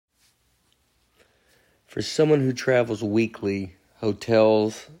For someone who travels weekly,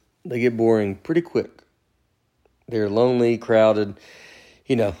 hotels, they get boring pretty quick. They're lonely, crowded,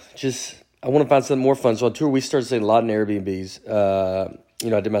 I want to find something more fun. So on tour, we started staying a lot in Airbnbs. I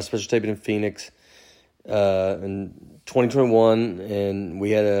did my special taping in Phoenix in 2021, and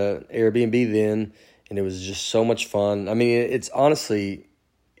we had an Airbnb then, and it was just so much fun. I mean, it's honestly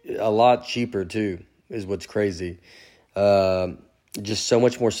a lot cheaper too, is what's crazy. Just so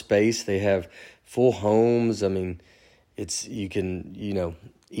much more space. They have full homes. I mean, you can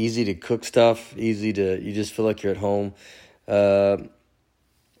easy to cook stuff, you just feel like you're at home. Did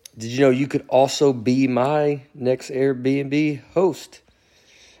you know you could also be my next Airbnb host?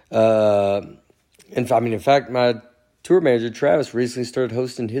 In fact, my tour manager, Travis, recently started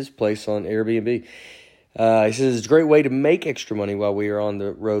hosting his place on Airbnb. He says it's a great way to make extra money while we are on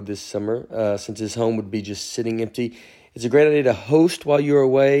the road this summer, since his home would be just sitting empty. It's a great idea to host while you're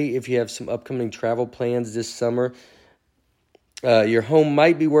away if you have some upcoming travel plans this summer. Your home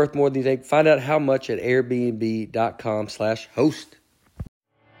might be worth more than you think. Find out how much at airbnb.com/host.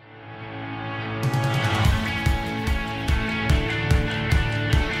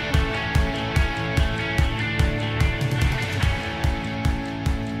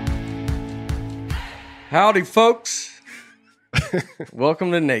 Howdy, folks.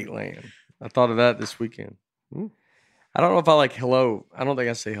 Welcome to Nateland. I thought of that this weekend. I don't know if I like hello. I don't think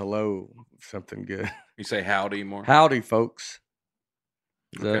I say hello something good. You say howdy more? Howdy, folks.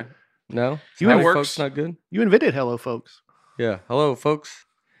 Is Okay. that, no? That works. Folks not good? You invented hello, folks. Yeah. Hello, folks.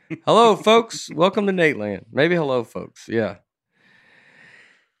 Hello, folks. Welcome to Nateland. Maybe hello, folks. Yeah.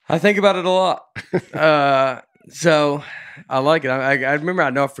 I think about it a lot. So I like it. I remember,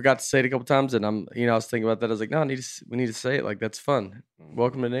 I forgot to say it a couple times, and I was thinking about that. I was like, no, we need to say it. Like, that's fun.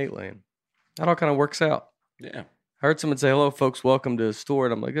 Welcome to Nateland. That all kind of works out. Yeah. I heard someone say, hello, folks, welcome to the store.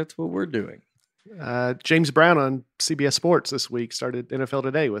 And I'm like, that's what we're doing. James Brown on CBS Sports this week started NFL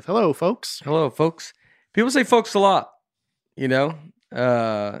Today with hello, folks. Hello, folks. People say folks a lot, It'll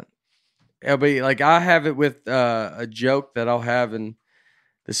be like, I have it with a joke that I'll have in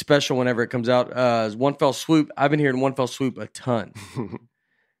the special whenever it comes out. Is One Fell Swoop. I've been hearing One Fell Swoop a ton.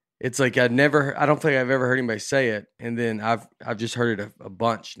 It's like I don't think I've ever heard anybody say it. And then I've just heard it a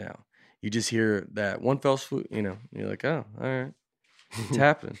bunch now. You just hear that one fell swoop, you're like, oh, all right, it's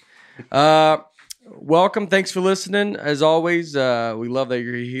happening. Welcome. Thanks for listening. As always, we love that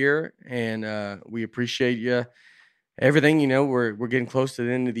you're here, and we appreciate you. Everything, we're getting close to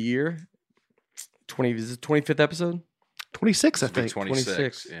the end of the year. Is it 25th episode? 26, I think.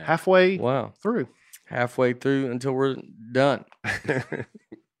 26. Yeah. Halfway through. Halfway through until we're done.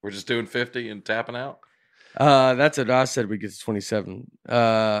 We're just doing 50 and tapping out? That's it. I said we get to 27.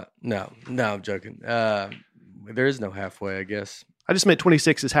 No, I'm joking. There is no halfway, I guess. I just meant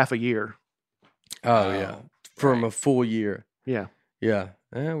 26 is half a year. Oh, yeah. From a full year. Yeah. Yeah.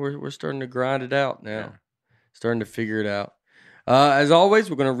 We're starting to grind it out now. Yeah. Starting to figure it out. As always,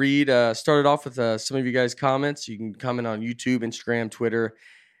 we're going to start it off with some of you guys' comments. You can comment on YouTube, Instagram, Twitter,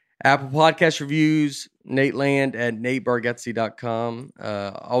 Apple Podcast reviews, Nateland at natebargatze.com.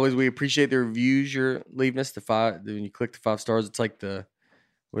 Always, we appreciate the reviews you're leaving us. When you click the 5 stars, it's like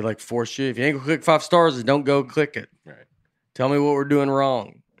we force you. If you ain't gonna click 5 stars, then don't go click it. Right. Tell me what we're doing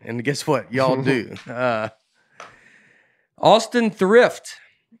wrong. And guess what? Y'all do. Austin Thrift.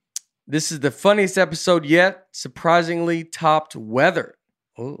 This is the funniest episode yet. Surprisingly topped weather.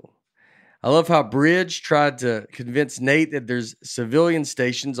 Oh. I love how Bridge tried to convince Nate that there's civilian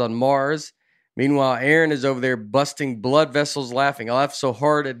stations on Mars. Meanwhile, Aaron is over there busting blood vessels laughing. I laughed so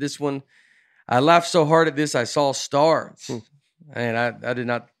hard at this, I saw stars. And I did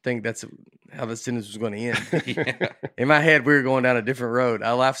not think that's how the sentence was going to end. Yeah. In my head, we were going down a different road.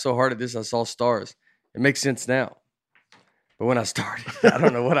 I laughed so hard at this, I saw stars. It makes sense now. But when I started, I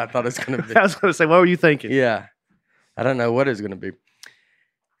don't know what I thought it was going to be. I was going to say, what were you thinking? Yeah. I don't know what it's going to be.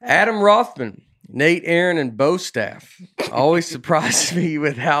 Adam Rothman, Nate, Aaron, and Bo staff always surprise me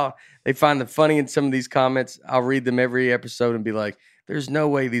with how they find the funny in some of these comments. I'll read them every episode and be like, there's no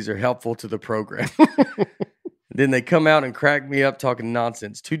way these are helpful to the program. Then they come out and crack me up talking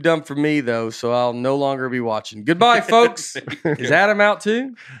nonsense. Too dumb for me, though, so I'll no longer be watching. Goodbye, folks. Is Adam out,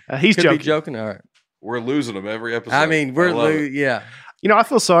 too? He's Could joking. be joking. All right. We're losing them every episode. I mean, yeah. I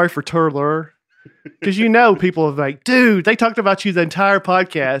feel sorry for Turler because people are like, dude, they talked about you the entire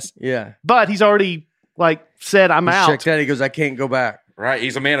podcast. Yeah. But he's already said I'm out. Checked out. He goes, I can't go back. Right.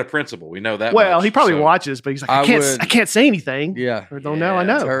 He's a man of principle. We know that. Well, much, he probably watches, but he's like, I can't say anything. Yeah. Or don't know. I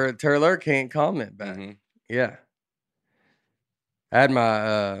know. Turler can't comment back. Mm-hmm. Yeah. I had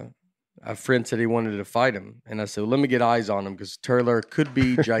my a friend said he wanted to fight him, and I said, well, let me get eyes on him because Turler could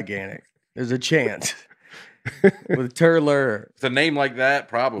be gigantic. There's a chance. with Turler. With a name like that,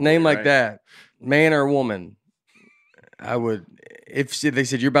 probably. Name like right? that, man or woman, I would. If they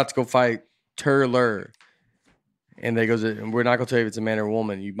said you're about to go fight Turler, and they goes, we're not gonna tell you if it's a man or a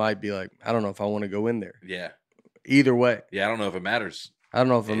woman, you might be like, I don't know if I want to go in there. Yeah. Either way, Yeah, I don't know if it matters. I don't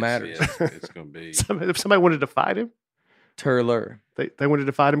know if it matters. Yeah, it's going to be. If somebody wanted to fight him, Turler, they wanted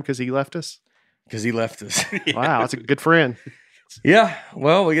to fight him because he left us. because he left us. Wow, that's a good friend. Yeah,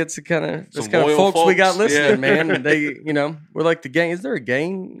 well, we get to kind of that's Some kind of loyal folks we got folks, listening, yeah. man. And they, we're like the gang. Is there a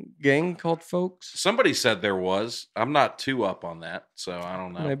gang called Folks? Somebody said there was. I'm not too up on that, so I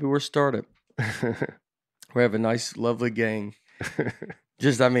don't know. Maybe we're started. We have a nice, lovely gang.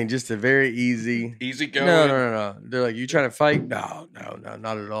 Just a very easy. Easy going. No. They're like, you trying to fight? No,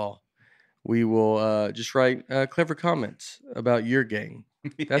 not at all. We will just write clever comments about your gang.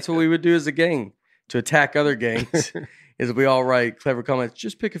 That's what we would do as a gang to attack other gangs. Is we all write clever comments.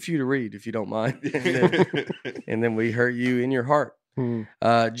 Just pick a few to read if you don't mind, and then we hurt you in your heart.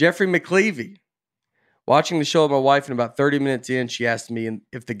 Jeffrey McLeavy. Watching the show with my wife, and about 30 minutes in, she asked me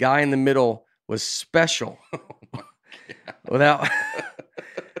if the guy in the middle was special. Without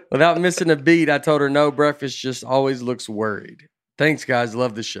missing a beat, I told her no. Breakfast just always looks worried. Thanks, guys.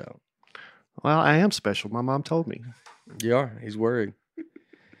 Love the show. Well, I am special. My mom told me. You are. He's worried.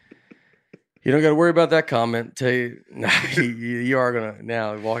 You don't got to worry about that comment. Tell you, no, you are gonna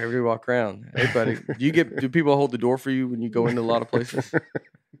now walk around. Hey, buddy, do people hold the door for you when you go into a lot of places?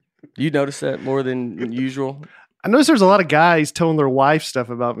 Do you notice that more than usual? I notice there's a lot of guys telling their wife stuff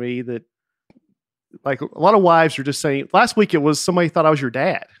about me that, like, a lot of wives are just saying. Last week it was somebody thought I was your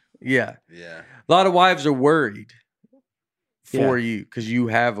dad. Yeah. Yeah. A lot of wives are worried for you because you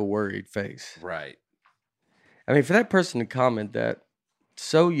have a worried face. Right. I mean, for that person to comment that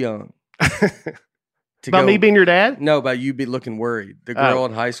so young. About me being your dad? No, about you be looking worried. The girl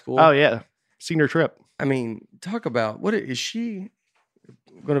in high school. Oh, yeah. Senior trip. I mean, talk about what is she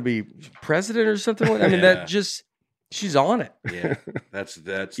going to be president or something? I mean, that just she's on it. Yeah. That's you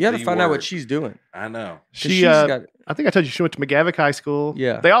got to the find out word. what she's doing. I know. She I think I told you she went to McGavick High School.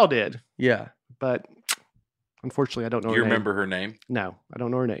 Yeah. They all did. Yeah. But unfortunately, I don't know Do her you name. remember her name? No, I don't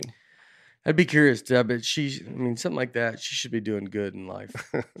know her name. I'd be curious, but something like that, she should be doing good in life.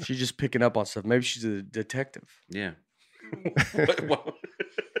 She's just picking up on stuff. Maybe she's a detective. Yeah. What?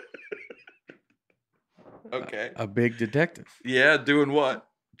 Okay. A big detective. Yeah, doing what?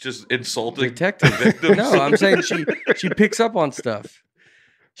 Just insulting Detective. victims? No, I'm saying she picks up on stuff.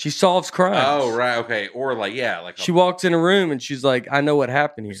 She solves crimes. Oh, right. Okay. Or like, yeah, like She walks in a room and she's like, I know what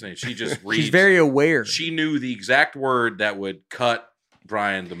happened you're here. saying she just reads. She's very aware. She knew the exact word that would cut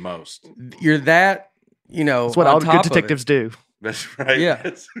Brian the most. You're that, That's what on all top good of it. detectives do. That's right. Yeah.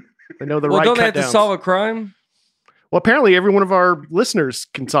 They know the Well, right don't they have cut to downs. solve a crime? Well, apparently every one of our listeners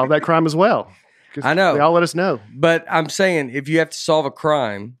can solve that crime as well. 'Cause I know. They all let us know. But I'm saying if you have to solve a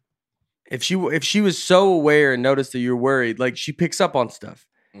crime, if she was so aware and noticed that you're worried, like she picks up on stuff,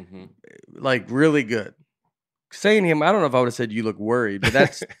 Mhm. like really good. Saying him, I don't know if I would have said you look worried, but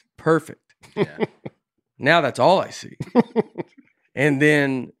that's perfect. Yeah. Now that's all I see. And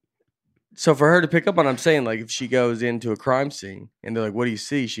then, so for her to pick up on, I'm saying like if she goes into a crime scene and they're like, "What do you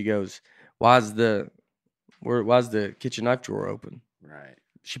see?" She goes, why's the kitchen knife drawer open?" Right.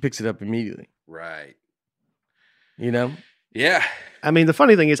 She picks it up immediately. Right. Yeah. I mean, the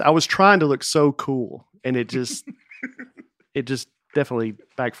funny thing is I was trying to look so cool and it just definitely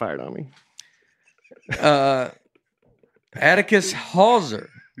backfired on me. Atticus Hauser.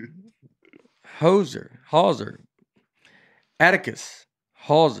 Atticus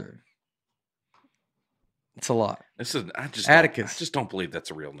Hauser. It's a lot. I Atticus. just don't believe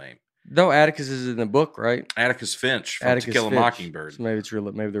that's a real name. No, Atticus is in the book, right? Atticus Finch from Atticus To Kill a Finch. Mockingbird. So maybe it's real.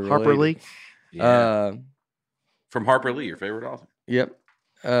 Maybe they're Harper related. Lee. Yeah. From Harper Lee, your favorite author. Yep.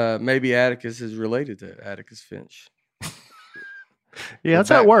 Maybe Atticus is related to Atticus Finch. Yeah, that's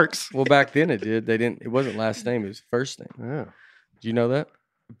how it works. Well, back then it did. It wasn't last name. It was first name. Yeah. Do you know that?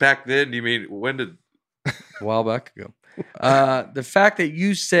 Back then, you mean when did? A while back ago. The fact that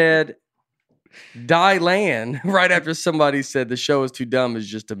you said Dylan right after somebody said the show is too dumb is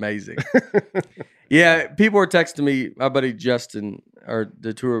just amazing. Yeah, people were texting me. My buddy Justin, our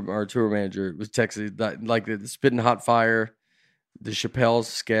tour manager, was texting like the Spitting Hot Fire, the Chappelle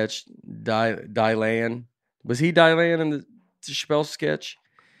sketch. Dylan, was he Dylan in the Chappelle sketch?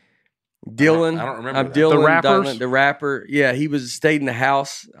 Dylan, I don't remember I'm that. Dylan. The rappers? Dylan, the rapper. Yeah, he stayed in the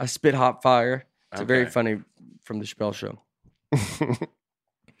house. I spit hot fire. It's very Okay. funny from the Chappelle show.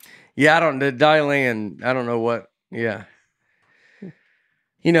 Yeah, the Dylan, I don't know what. Yeah.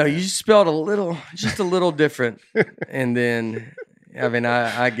 You spelled just a little different. And then I mean,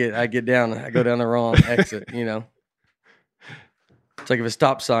 I get down. I go down the wrong exit. You know, it's like if a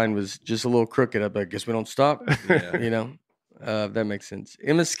stop sign was just a little crooked. I guess we don't stop. Yeah. You know, if that makes sense.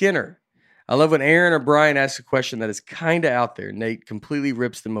 Emma Skinner. I love when Aaron or Brian asks a question that is kind of out there. Nate completely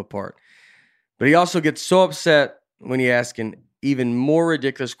rips them apart. But he also gets so upset when he asks an even more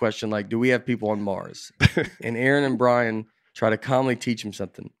ridiculous question like, do we have people on Mars? And Aaron and Brian try to calmly teach him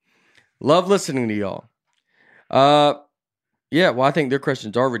something. Love listening to y'all. Yeah, well, I think their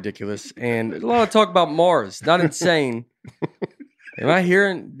questions are ridiculous. And there's a lot of talk about Mars. Not insane. Am I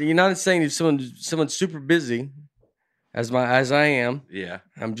hearing? You're not insane if someone's super busy, as I am. Yeah.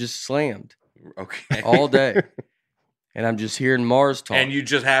 I'm just slammed. Okay. All day. And I'm just hearing Mars talk. And you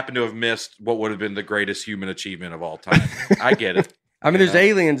just happen to have missed what would have been the greatest human achievement of all time. I get it. I mean, there's Yeah.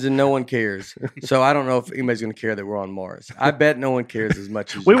 aliens and no one cares. So I don't know if anybody's going to care that we're on Mars. I bet no one cares as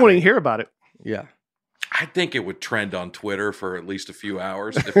much as We you won't even think. hear about it. Yeah. I think it would trend on Twitter for at least a few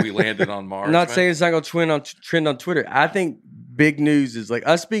hours if we landed on Mars. I'm not man. saying it's not going to trend on Twitter. I think big news is like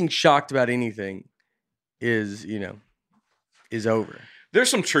us being shocked about anything is over. There's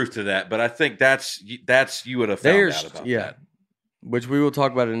some truth to that, but I think that's you would have found There's out about that. Which we will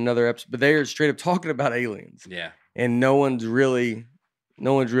talk about in another episode. But they are straight up talking about aliens, that. Yeah. and no one's really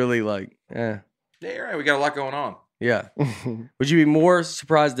like, Yeah, you're right. We got a lot going on. yeah. Would you be more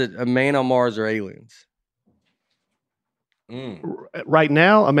surprised that a man on Mars or aliens Mm. Right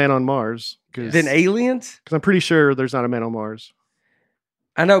now, a man on Mars. Because than aliens? I'm pretty sure there's not a man on Mars.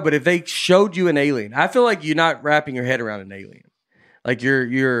 I know, but if they showed you an alien, I feel like you're not wrapping your head around an alien. Like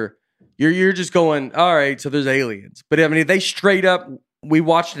you're just going, all right, so there's aliens. But I mean, if they straight up, we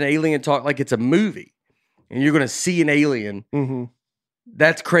watched an alien talk like it's a movie, and you're going to see an alien, Mm-hmm.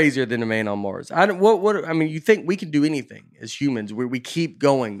 that's crazier than a man on Mars. I mean, you think we can do anything as humans? We keep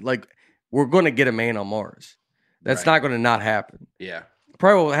going, like we're going to get a man on Mars. That's Right. not going to not happen. Yeah.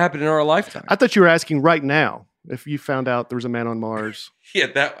 Probably will happen in our lifetime. I thought you were asking right now if you found out there was a man on Mars. Yeah,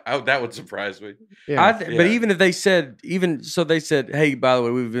 that would surprise me. Yeah. But Yeah. even if they said, they said, hey, by the way,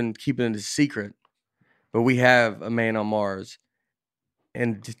 we've been keeping it a secret, but we have a man on Mars,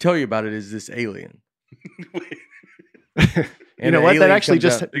 and to tell you about it is this alien. You know the what? That alien actually comes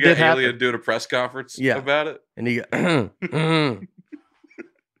just out, You did got Alien happen. doing a press conference Yeah. about it. and he and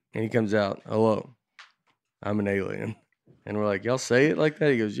he comes out, hello, I'm an alien, and we're like, y'all say it like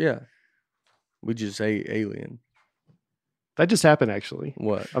that? He goes, yeah, we just say alien. That just happened, actually.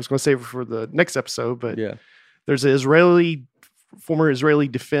 What? I was going to save it for the next episode, but Yeah. there's an former Israeli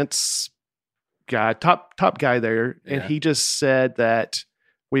defense guy, top guy there, and Yeah. he just said that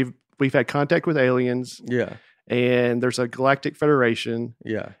we've had contact with aliens, Yeah. and there's a galactic federation,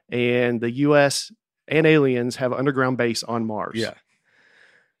 Yeah. and the U.S. and aliens have an underground base on Mars. Yeah.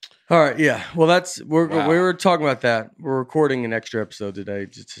 All right, yeah. Well, we Wow. were talking about that. We're recording an extra episode today,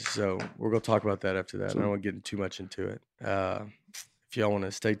 so we're gonna talk about that after that. I don't want to get too much into it. If y'all want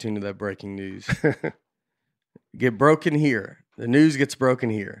to stay tuned to that breaking news, get broken here. The news gets broken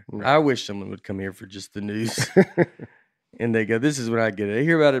here. Right. I wish someone would come here for just the news, and they go, "This is when I get it." I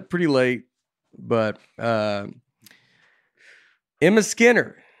hear about it pretty late, but Emma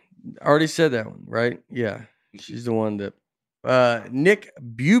Skinner, I already said that one, right? Yeah, she's the one that. Nick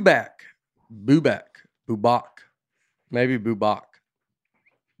Bubak, maybe Bubak,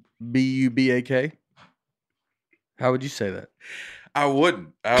 Bubak. How would you say that? I wouldn't.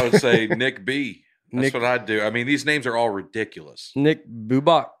 I would say Nick B. That's Nick- what I'd do. I mean, these names are all ridiculous. Nick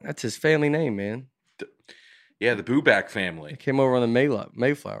Bubak. That's his family name, man. Yeah, the Bubak He family. came over on the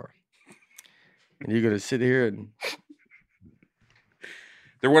Mayflower, and you're gonna sit here and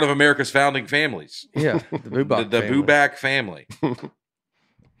They're one of America's founding families. yeah, the Bubak. The family. Bubak family.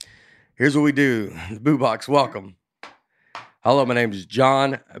 Here's what we do. The Bubaks, welcome. Hello, my name is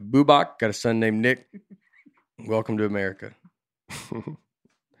John Bubak. Got a son named Nick. Welcome to America.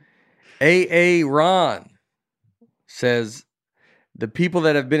 A.A. Ron says, the people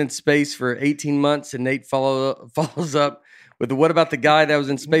that have been in space for 18 months, and Nate follows up with, what about the guy that was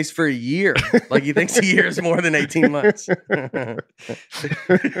in space for a year? Like he thinks a year is more than 18 months.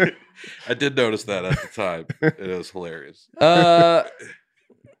 I did notice that at the time. It was hilarious.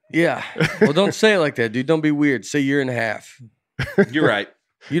 Yeah. Well, don't say it like that, dude. Don't be weird. Say year and a half. You're right.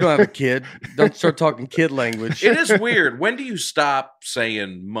 You don't have a kid. Don't start talking kid language. It is weird. When do you stop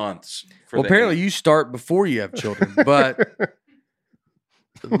saying months? Well, apparently you start before you have children, but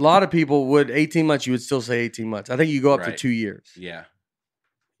a lot of people would 18 months. You would still say 18 months. I think you go up to Right. 2 years. Yeah.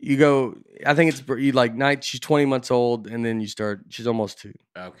 You go. I think it's you like night. She's 20 months old, and then you start. She's almost 2,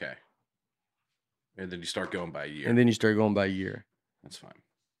 Okay. And then you start going by a year. and then you start going by a year. That's fine.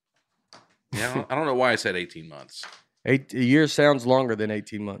 Yeah, I don't know why I said 18 months. A year sounds longer than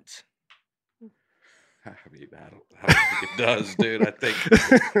 18 months. I mean, I don't think it does, dude. I think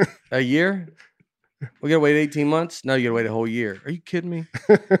A year? We gotta wait 18 months? No, you gotta wait a whole year. Are you kidding me?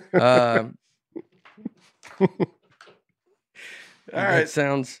 all That right.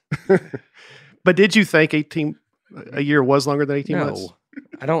 sounds But did you think a year was longer than 18 months? no.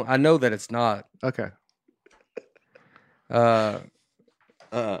 I don't. I know that it's not. Okay.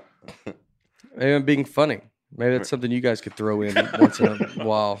 Maybe I'm being funny. Maybe that's something you guys could throw in once in a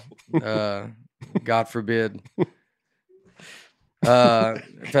while. God forbid. If I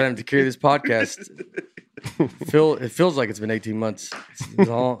have to carry this podcast, it feels like it's been 18 months. It's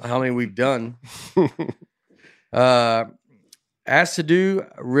all, how many we've done. Acidue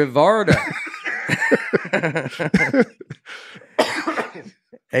Rivarda.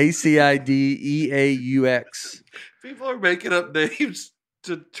 ACIDEAUX. People are making up names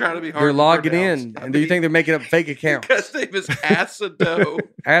to try to be hard. They're to logging pronounce. in. I And do you mean, think they're making up fake accounts? His name is Acido.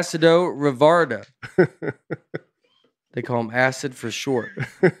 Acido Rivarda. They call him Acid for short.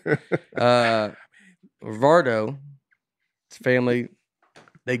 Rivardo, his family,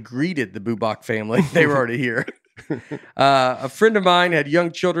 they greeted the Bubak family. They were already here. A friend of mine had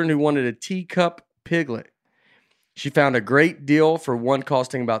young children who wanted a teacup piglet. She found a great deal for one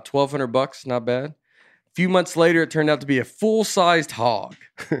costing about $1,200. Not bad. A few months later, it turned out to be a full-sized hog,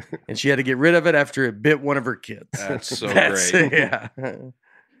 and she had to get rid of it after it bit one of her kids. That's so great. Yeah.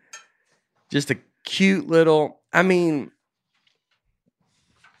 Just a cute little. I mean,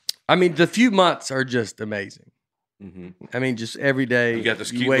 the few months are just amazing. Mm-hmm. I mean, just every day You got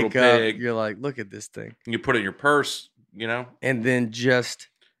this cute wake little up, pig. you're like, look at this thing, You put it in your purse, you know? and then just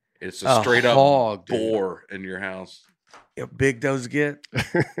It's a a straight up hog, dude. boar in your house. how big those get,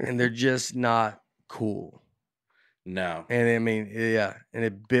 and they're just not cool. No, And I mean, yeah, and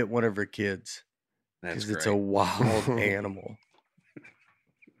it bit one of her kids that's because great. it's a wild animal.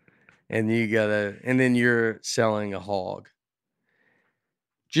 And and then you're selling a hog.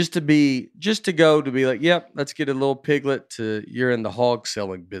 Just to be like, yep, let's get a little piglet you're in the hog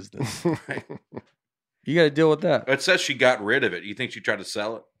selling business. Right. You got to deal with that. It says she got rid of it. You think she tried to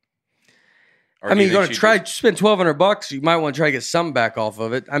sell it? Or I do mean, you you're think going to she spend $1,200. You might want to try to get some back off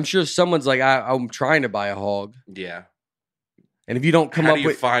of it. I'm sure someone's like, I'm trying to buy a hog. Yeah. And if you don't come How up do you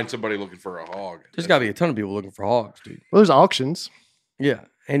with, find somebody looking for a hog? there's got to be a ton of people looking for hogs, dude. Well, there's auctions. Yeah.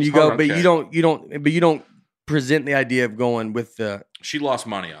 And you It's go, hard, but okay. you don't present the idea of going with the, She lost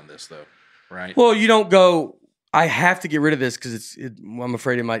money on this though, right? well, you don't go, I have to get rid of this because I'm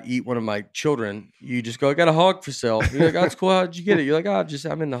afraid it might eat one of my children. You just go, I got a hog for sale. You're like, oh, that's cool. How'd you get it? You're like,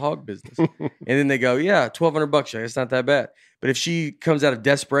 I'm in the hog business. And then they go, yeah, $1,200. You're like, it's not that bad. But if she comes out of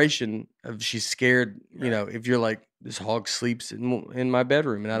desperation, if she's scared, you know, if you're like, this hog sleeps in my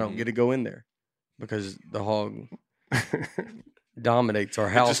bedroom and I don't get to go in there because the hog dominates our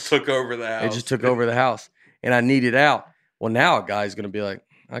It house. just took over the house. It just took over the house, and I need it out. Well, now a guy's going to be like,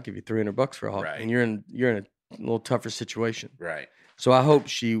 "I'll give you $300 for a hog," Right. and you're in a little tougher situation. Right. So I hope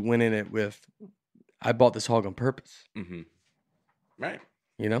she went in it with, "I bought this hog on purpose." Mm-hmm. Right.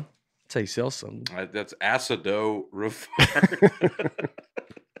 You know, that's how you sell something. That's Acido Rivarda.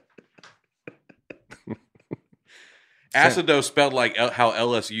 Acido spelled like how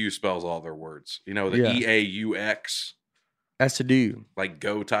LSU spells all their words. You know, the Yeah. EAUX, That's to do. like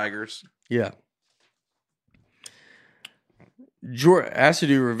Go Tigers. Yeah.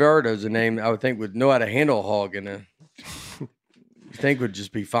 Acidue Rivardo is a name I would think would know how to handle a hog and you think would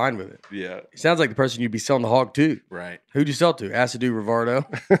just be fine with it. Yeah. He sounds like the person you'd be selling the hog to. Right. Who'd you sell to? Acidue Rivardo.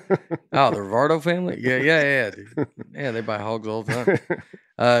 Oh, the Rivardo family? Yeah, dude. Yeah, they buy hogs all the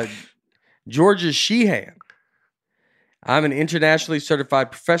time. Georgia Sheehan. I'm an internationally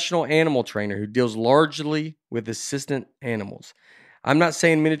certified professional animal trainer who deals largely with assistant animals. I'm not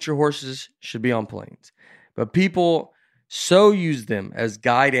saying miniature horses should be on planes, but people so use them as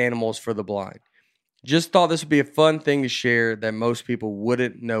guide animals for the blind. Just thought this would be a fun thing to share that most people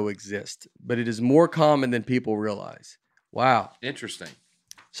wouldn't know exist, but it is more common than people realize. Wow. Interesting.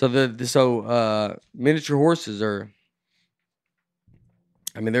 So miniature horses are,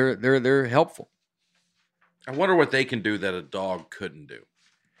 I mean, they're helpful. I wonder what they can do that a dog couldn't do.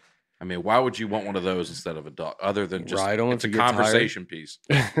 I mean, why would you want one of those instead of a dog? Other than just Ride 'em it's if a you get tired. conversation piece.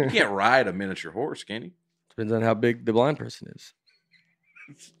 You can't ride a miniature horse, can you? Depends on how big the blind person is.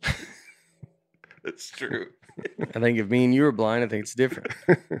 That's true. I think if me and you were blind, I think it's different.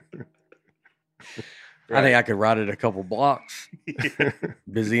 I think I could ride it a couple blocks.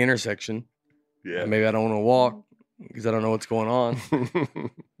 Busy intersection. Yeah. And maybe I don't want to walk because I don't know what's going on.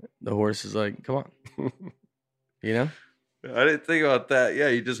 The horse is like, come on. You know? I didn't think about that. Yeah,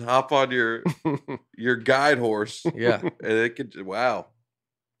 you just hop on your guide horse. Yeah. And it could, wow.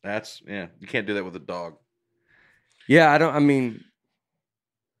 You can't do that with a dog. Yeah, I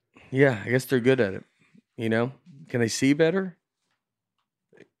guess they're good at it. You know? Can they see better?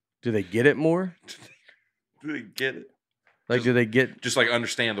 Do they get it more? Do they get it? Like, do they get Just like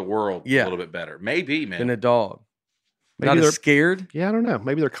understand the world a little bit better? Maybe, man. than a dog? Maybe Not they're as scared? Yeah, I don't know.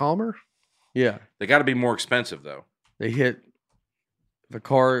 Maybe they're calmer. Yeah. They got to be more expensive, though. If a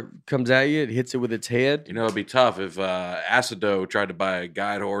car comes at you, it hits it with its head. You know, it'd be tough if Acido tried to buy a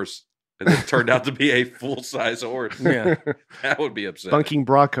guide horse and it turned out to be a full-size horse. Yeah. That would be upsetting. Bunking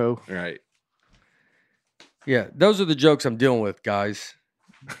Bronco. Right. Yeah. Those are the jokes I'm dealing with, guys.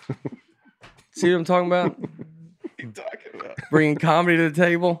 See what I'm talking about? What are you talking about? Bringing comedy to the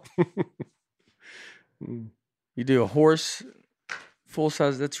table. You do a horse full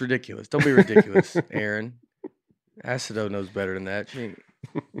size. That's ridiculous. Don't be ridiculous, Aaron. Acido knows better than that.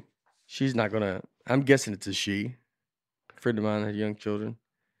 She's not going to. I'm guessing it's a she. A friend of mine had young children.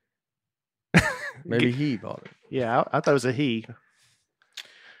 Maybe he bought it. Yeah, I thought it was a he.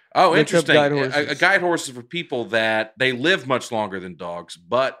 Oh, Look up interesting. guide A horses. guide horse is for people that they live much longer than dogs,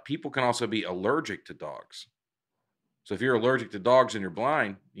 but people can also be allergic to dogs. So if you're allergic to dogs and you're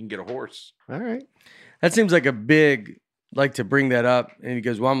blind, you can get a horse. All right. That seems like a big, like to bring that up. And he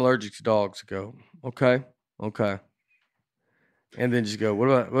goes, well, I'm allergic to dogs. I go, okay. And then just go, what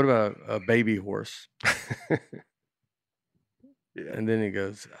about a baby horse? Yeah. And then he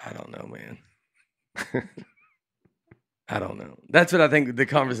goes, I don't know, man. I don't know. That's what I think the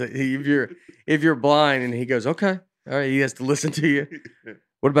conversation. If you're blind, and he goes, okay, all right, he has to listen to you.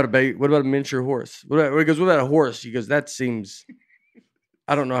 What about a baby? What about a miniature horse? He goes, what about a horse? He goes, that seems.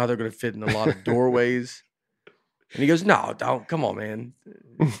 I don't know how they're going to fit in a lot of doorways. And he goes, no, don't. Come on, man.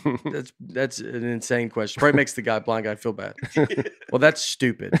 That's an insane question. Probably makes the blind guy feel bad. Well, that's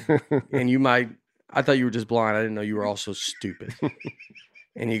stupid. And I thought you were just blind. I didn't know you were also stupid.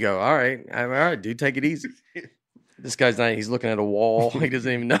 And you go, all right, dude, take it easy. This guy's not, he's looking at a wall. He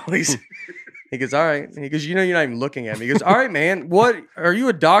doesn't even know. He goes, all right. And he goes, you know, you're not even looking at me. He goes, all right, man, what? Are you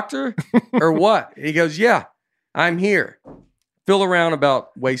a doctor or what? And he goes, yeah, I'm here. Feel around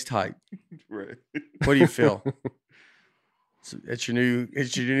about waist height. Right. What do you feel? It's your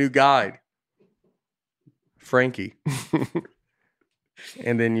new guide, Frankie.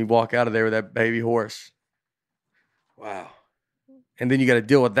 And then you walk out of there with that baby horse. Wow. And then you got to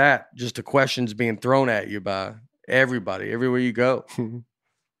deal with that. Just the questions being thrown at you by everybody, everywhere you go. Your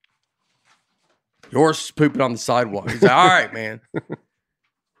horse is pooping on the sidewalk. He's like, all right, man.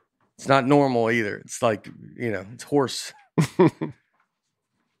 It's not normal either. It's like, it's horse.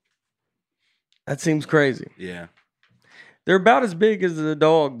 That seems crazy. Yeah. They're about as big as a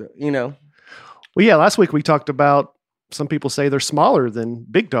dog, Well, yeah, last week we talked about some people say they're smaller than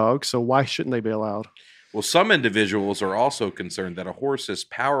big dogs, so why shouldn't they be allowed? Well, some individuals are also concerned that a horse's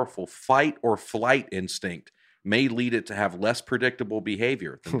powerful fight or flight instinct may lead it to have less predictable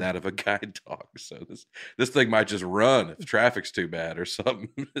behavior than that of a guide dog. So this thing might just run if traffic's too bad or something.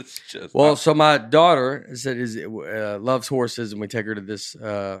 It's just so my daughter said loves horses, and we take her to this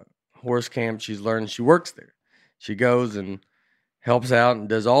horse camp. She works there. She goes and helps out and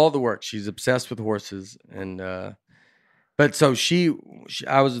does all the work. She's obsessed with horses, and but so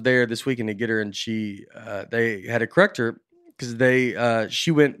I was there this weekend to get her, and they had to correct her because she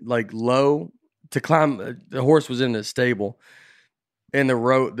went like low to climb. The horse was in the stable, and the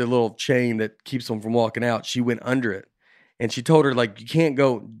little chain that keeps them from walking out. She went under it, and she told her like you can't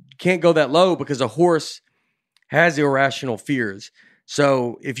go that low because a horse has irrational fears.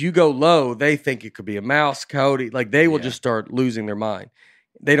 So if you go low, they think it could be a mouse, coyote. Like they will just start losing their mind.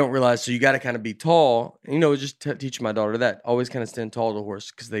 They don't realize. So you got to kind of be tall. Just teach my daughter that. Always kind of stand tall to a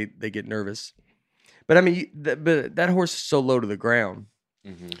horse because they get nervous. But I mean, but that horse is so low to the ground.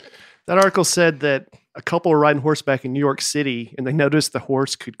 Mm-hmm. That article said that a couple were riding horseback in New York City, and they noticed the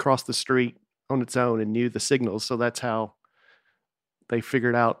horse could cross the street on its own and knew the signals. So that's how they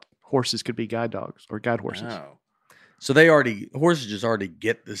figured out horses could be guide dogs or guide horses. Wow. So horses just already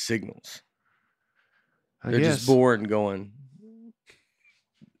get the signals. They're just born going.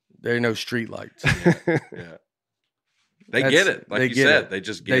 There are no street lights. Yeah. They get it. Like you said, they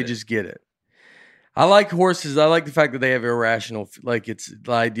just get it. I like horses. I like the fact that they have irrational, like the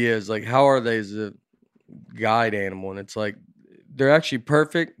idea is like, how are they as a guide animal? And it's like, they're actually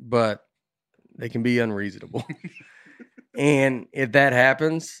perfect, but they can be unreasonable. And if that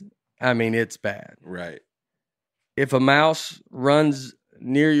happens, I mean, it's bad. Right. If a mouse runs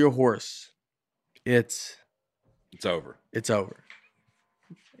near your horse, it's over. It's over.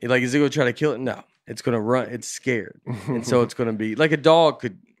 Like, is it going to try to kill it? No. it's going to run. It's scared. And so it's going to be like a dog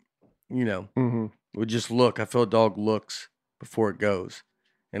could, Mhm. would just look. I feel a dog looks before it goes.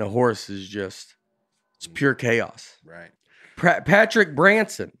 And a horse is just, it's pure chaos. Right. Patrick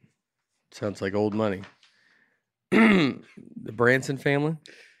Branson. Sounds like old money. The Branson family?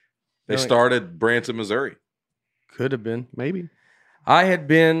 They started Branson, Missouri. Could have been. Maybe. I had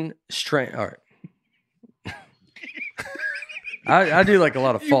been strained. All right. I do like a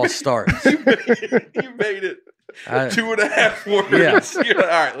lot of false starts. You made it. 2.5 words. Yes. All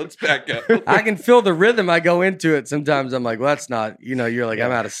right, let's back up. I can feel the rhythm. I go into it. Sometimes I'm like, well, that's not, you're like,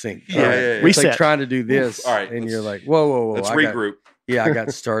 I'm out of sync. Yeah, All right. yeah, yeah. It's Reset. like trying to do this. All right, And let's- you're like, whoa. Let's I regroup. I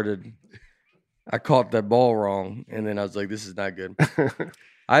got started. I caught that ball wrong. And then I was like, this is not good.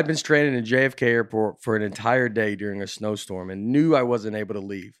 I've been stranded in JFK Airport for an entire day during a snowstorm and knew I wasn't able to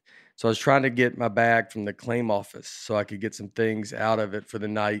leave. So I was trying to get my bag from the claim office so I could get some things out of it for the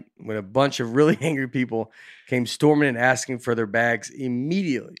night when a bunch of really angry people came storming and asking for their bags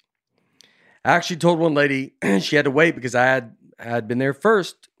immediately. I actually told one lady she had to wait because I had been there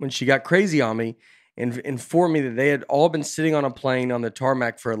first when she got crazy on me and informed me that they had all been sitting on a plane on the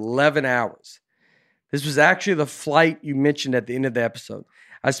tarmac for 11 hours. This was actually the flight you mentioned at the end of the episode.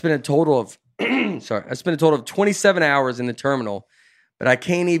 I spent a total of 27 hours in the terminal, but I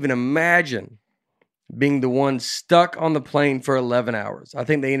can't even imagine being the one stuck on the plane for 11 hours. I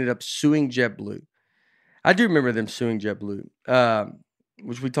think they ended up suing JetBlue. I do remember them suing JetBlue,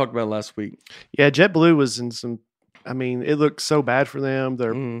 which we talked about last week. Yeah, JetBlue was in some. I mean, it looked so bad for them.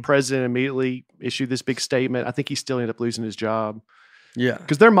 Their Mhm. president immediately issued this big statement. I think he still ended up losing his job Yeah,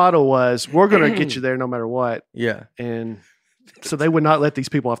 because their motto was, "We're going to get you there no matter what." yeah, And so they would not let these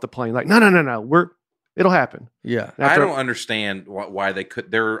people off the plane. Like, no, it'll happen. yeah. I don't understand why they could.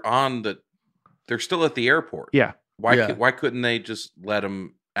 They're still at the airport. Yeah. Why? Yeah. Why couldn't they just let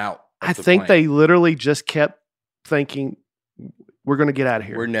them out? of I the think plane? they literally just kept thinking, "We're going to get out of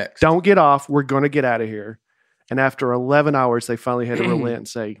here. We're next. Don't get off. We're going to get out of here." And after 11 hours, they finally had to relent and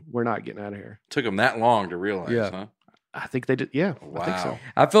say, "We're not getting out of here." took them that long to realize. Yeah. Huh? I think they did. Yeah, I think so. Wow.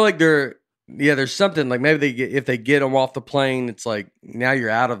 I feel like there's something like maybe if they get them off the plane, it's like now you're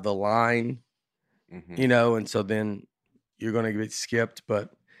out of the line, Mhm. and so then you're going to get skipped. But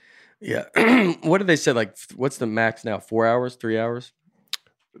yeah, what did they say? Like, what's the max now? 4 hours, 3 hours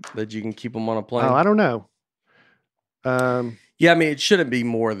that you can keep them on a plane? Oh, I don't know. Yeah, I mean, it shouldn't be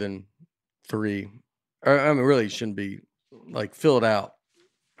more than 3. Or, I mean, really, it shouldn't be like fill it out.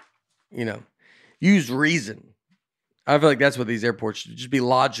 Use reason. I feel like that's what these airports should just be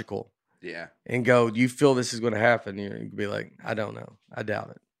logical Yeah. and go. You feel this is going to happen? You can be like, I don't know, I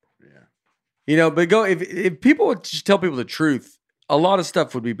doubt it. Yeah. But go if people would just tell people the truth, a lot of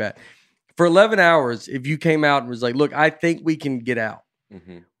stuff would be bad. For 11 hours, if you came out and was like, look, I think we can get out.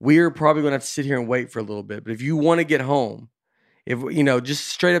 Mm-hmm. We're probably going to have to sit here and wait for a little bit. But if you want to get home, just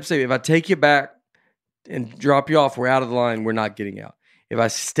straight up say, if I take you back and drop you off, we're out of the line. We're not getting out. If I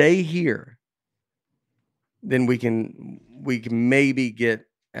stay here, then we can maybe get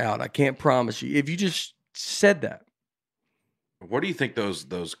out. I can't promise you. If you just said that. What do you think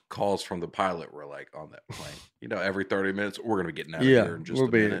those calls from the pilot were like on that plane? Every 30 minutes, we're going to be getting out of here in just we'll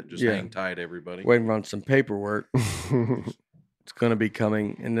a be- minute. Just yeah. hang tight, everybody. Waiting on some paperwork. It's going to be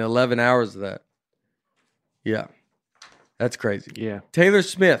coming in 11 hours of that. Yeah. That's crazy. Yeah. Taylor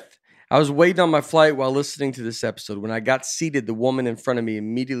Smith. I was waiting on my flight while listening to this episode. When I got seated, the woman in front of me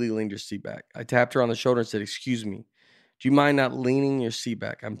immediately leaned her seat back. I tapped her on the shoulder and said, "Excuse me, do you mind not leaning your seat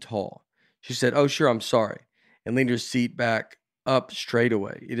back? I'm tall." She said, "Oh, sure, I'm sorry," and leaned her seat back up straight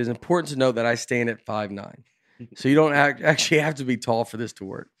away. It is important to note that I stand at 5'9", so you don't actually have to be tall for this to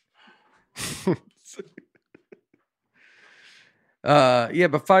work. Yeah,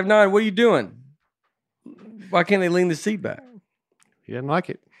 but 5'9", what are you doing? Why can't they lean the seat back? He didn't like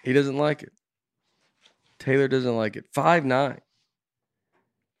it. He doesn't like it. Taylor doesn't like it. 5'9".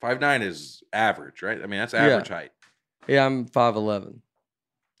 5'9" is average, right? I mean, that's Yeah. average height. Yeah, I'm 5'11".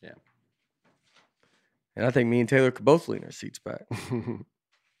 Yeah. And I think me and Taylor could both lean our seats back. I'm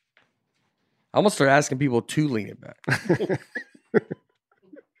going to start asking people to lean it back.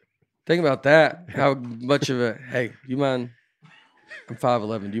 Think about that. How much of a, hey, do you mind? I'm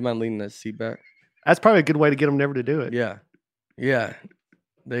 5'11". Do you mind leaning that seat back? That's probably a good way to get them never to do it. Yeah. Yeah.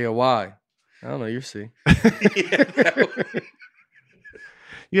 They go, why? I don't know. You'll see.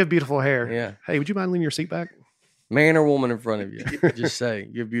 You have beautiful hair. Yeah. Hey, would you mind leaning your seat back? Man or woman in front of you. Just say,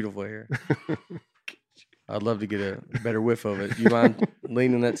 you have beautiful hair. I'd love to get a better whiff of it. You mind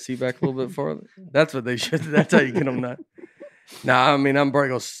leaning that seat back a little bit farther? That's what they should. That's how you get them not. Nah, I mean, I've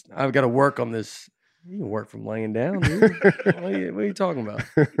got to work on this You can work from laying down, dude. What are you talking about?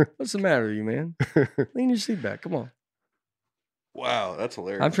 What's the matter with you, man? Lean your seat back. Come on. Wow, that's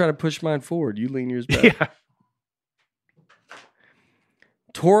hilarious. I'm trying to push mine forward. You lean yours back. Yeah.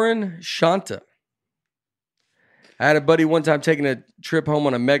 Torin Shanta. I had a buddy one time taking a trip home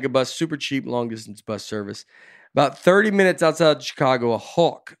on a Megabus, super cheap long distance bus service. About 30 minutes outside of Chicago, a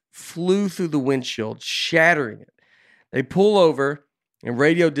hawk flew through the windshield, shattering it. They pull over and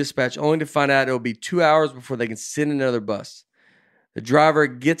radio dispatch only to find out it'll be 2 hours before they can send another bus. The driver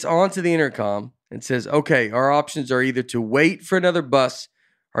gets onto the intercom and says, okay, our options are either to wait for another bus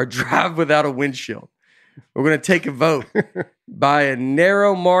or drive without a windshield. We're going to take a vote by a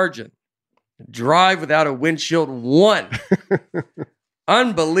narrow margin. Drive without a windshield won.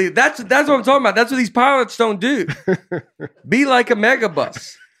 Unbelievable. That's what I'm talking about. That's what these pilots don't do. Be like a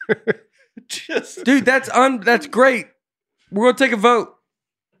Megabus. Dude, that's great. We're going to take a vote.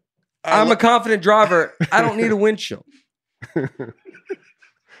 I'm a confident driver. I don't need a windshield.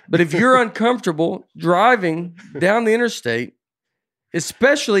 But if you're uncomfortable driving down the interstate,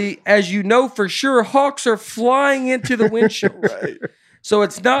 especially as you know for sure hawks are flying into the windshield. Right. So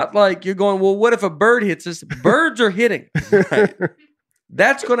it's not like you're going, well, what if a bird hits us? Birds are hitting. Right.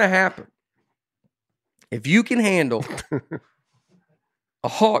 That's going to happen. If you can handle a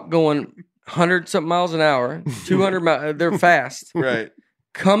hawk going 100-something miles an hour, 200 miles, they're fast. Right.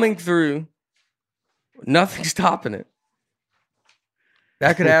 Coming through, nothing stopping it.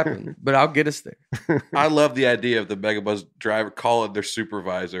 That could happen, but I'll get us there. I love the idea of the Megabus driver calling their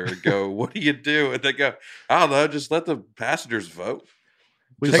supervisor and go, what do you do? And they go, I don't know, just let the passengers vote.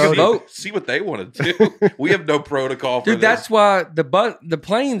 Take a vote. See what they want to do. We have no protocol for Dude, this. that's why the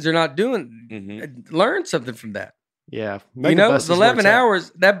planes are not doing. Learn something from that. Yeah. You know, Megabus the is where 11 it's at.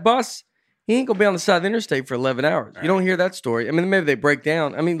 hours, that bus, he ain't going to be on the side of the interstate for 11 hours. Right. You don't hear that story. I mean, maybe they break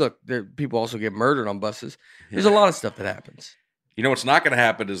down. I mean, look, people also get murdered on buses. There's a lot of stuff that happens. You know what's not going to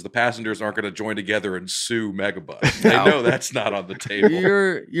happen is the passengers aren't going to join together and sue Megabus. They No. know that's not on the table.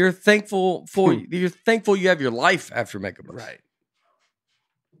 You're thankful you have your life after Megabus. Right.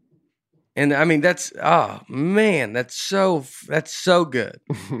 And I mean, that's so good.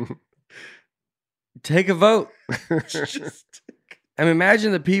 Take a vote. I mean,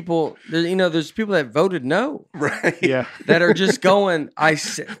 imagine the people. There's people that voted no. Right. Yeah. That are just going.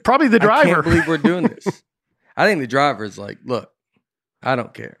 Probably the I driver. can't believe we're doing this. I think the driver is like, look, I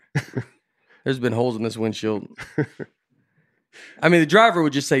don't care. There's been holes in this windshield. I mean, the driver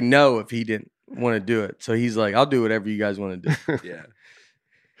would just say no if he didn't want to do it. So he's like, I'll do whatever you guys want to do. Yeah.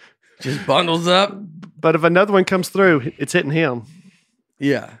 Just bundles up. But if another one comes through, it's hitting him.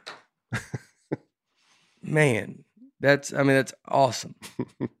 Yeah. Man, that's awesome.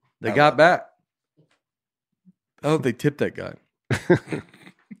 They got back. I hope they tipped that guy.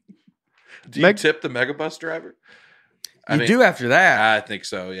 Do you tip the Megabus driver? You do after that. I think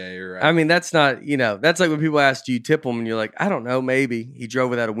so. Yeah, you're right. I mean, that's not, that's like when people ask, do you tip him? And you're like, I don't know, maybe. He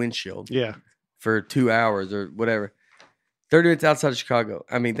drove without a windshield Yeah. for 2 hours or whatever. 30 minutes outside of Chicago.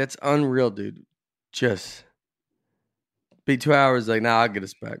 I mean, that's unreal, dude. Just be 2 hours like, nah, I'll get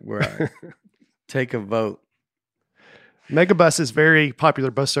us back. We're all right. Take a vote. Megabus is very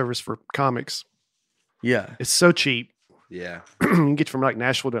popular bus service for comics. Yeah. It's so cheap. yeah. You can get from like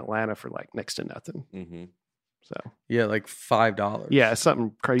Nashville to Atlanta for like next to nothing. Mm-hmm. So Yeah, like $5. yeah, it's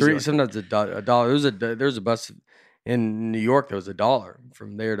something crazy. Sometimes a dollar. There's a bus in New York that was $1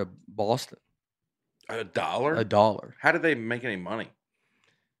 from there to Boston. $1? $1. How did they make any money?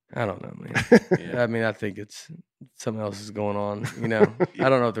 I don't know, man. Yeah. I mean, I think it's something else is going on. I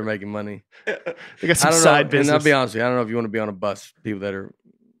don't know if they're making money. They got I some don't side know. business. And I'll be honest with you, I don't know if you want to be on a bus. People that are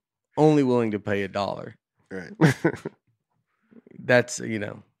only willing to pay $1. Right. That's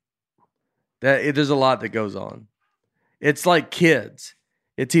there's a lot that goes on. It's like kids.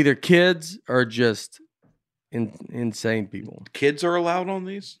 It's either kids or just insane people. Kids are allowed on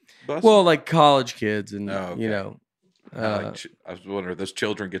these buses? Well, like college kids, and Okay. I was wondering, those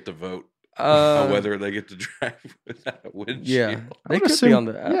children get to vote on whether they get to drive without a windshield. Yeah, they would could assume- be on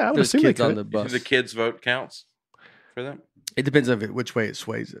the. yeah, I would there's assume they kids on could. the bus. The kids' vote counts for them? It depends on which way it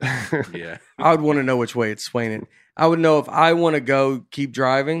sways it. Yeah. I would want to know which way it's swaying it. I would know if I want to go keep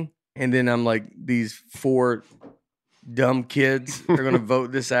driving, and then I'm like, these 4 dumb kids are going to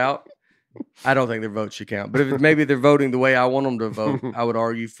vote this out. I don't think their vote should count. But if maybe they're voting the way I want them to vote, I would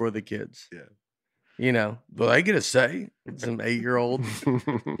argue for the kids. Yeah. Well, they get a say. Some 8-year-old.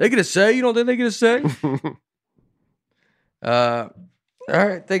 They get a say. You don't think they get a say? All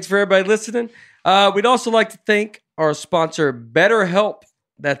right. Thanks for everybody listening. We'd also like to thank our sponsor, BetterHelp.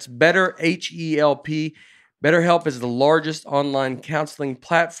 That's Better, HELP. BetterHelp is the largest online counseling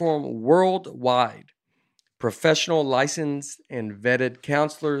platform worldwide. Professional, licensed, and vetted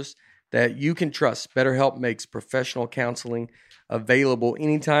counselors that you can trust. BetterHelp makes professional counseling available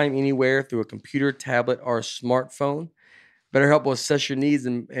anytime, anywhere through a computer, tablet, or a smartphone. BetterHelp will assess your needs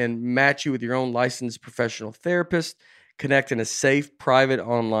and match you with your own licensed professional therapist. Connect in a safe, private,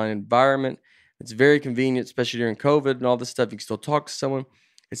 online environment. It's very convenient, especially during COVID and all this stuff. You can still talk to someone.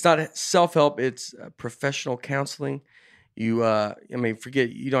 It's not self-help. It's professional counseling. You, forget,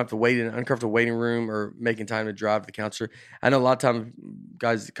 you don't have to wait in an uncomfortable waiting room or making time to drive to the counselor. I know a lot of times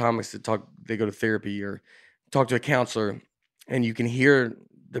guys, comics that talk, they go to therapy or talk to a counselor and you can hear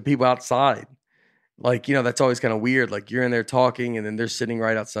the people outside. Like, that's always kind of weird. Like you're in there talking and then they're sitting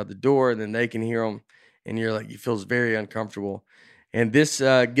right outside the door and then they can hear them and you're like, you feels very uncomfortable. And this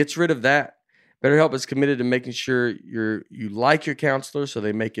gets rid of that. BetterHelp is committed to making sure you like your counselor, so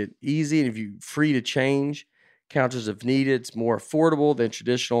they make it easy and if you free to change counselors if needed. It's more affordable than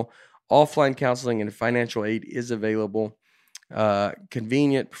traditional offline counseling, and financial aid is available.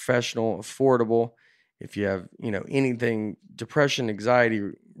 Convenient, professional, affordable. If you have, anything, depression, anxiety,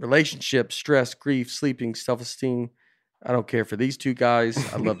 relationships, stress, grief, sleeping, self-esteem, I don't care for these two guys.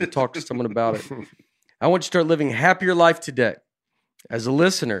 I'd love to talk to someone about it. I want you to start living a happier life today. As a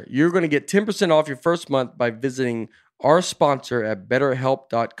listener, you're going to get 10% off your first month by visiting our sponsor at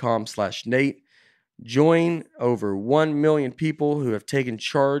betterhelp.com/Nate. Join over 1 million people who have taken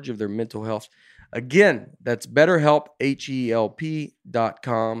charge of their mental health. Again, that's BetterHelp, HELP.com/Nate.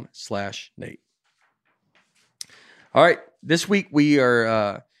 All right, this week we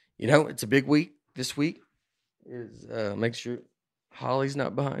are, it's a big week. This week is, make sure Holly's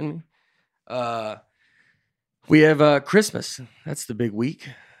not behind me. We have Christmas. That's the big week.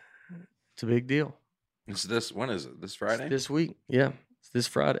 It's a big deal. When is it? This Friday? It's this week. Yeah, it's this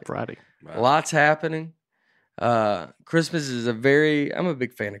Friday. Wow. Lots happening. Christmas is I'm a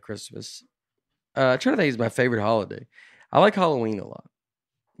big fan of Christmas. I'm trying to think, it's my favorite holiday. I like Halloween a lot,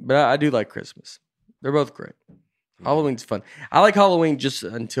 but I do like Christmas. They're both great. Halloween's fun. I like Halloween just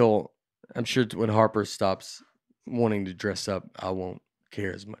until, I'm sure when Harper stops wanting to dress up, I won't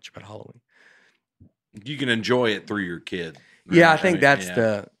care as much about Halloween. You can enjoy it through your kid. Yeah, I think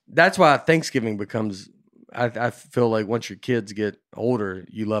that's why Thanksgiving becomes, I feel like once your kids get older,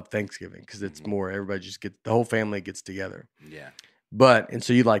 you love Thanksgiving because it's more, everybody the whole family gets together. Yeah. And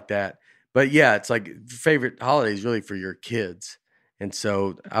so you like that. But yeah, it's like favorite holidays really for your kids. And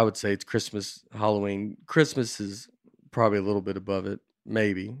so I would say it's Christmas, Halloween. Christmas is probably a little bit above it,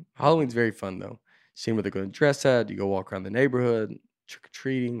 maybe. Halloween's very fun though. Seeing what they're going to dress at, you go walk around the neighborhood, trick or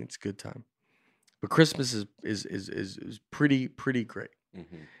treating, it's a good time. But Christmas is pretty great.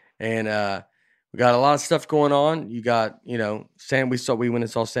 Mm-hmm. And we got a lot of stuff going on. You got, we went and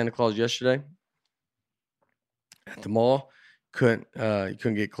saw Santa Claus yesterday at the mall. You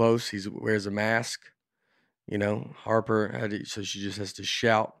couldn't get close. He wears a mask. Harper so she just has to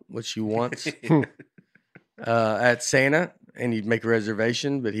shout what she wants at Santa, and you'd make a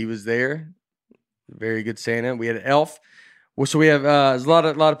reservation, but he was there. Very good Santa. We had an elf. Well, so we have a lot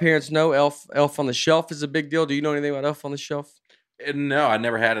of parents know Elf on the Shelf is a big deal. Do you know anything about Elf on the Shelf? No, I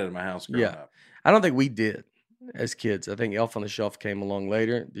never had it in my house growing up. I don't think we did as kids. I think Elf on the Shelf came along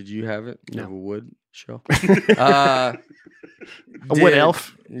later. Did you have it? No. You have a wood shelf? A wood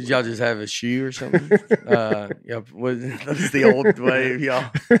elf? Did y'all just have a shoe or something? That's the old way of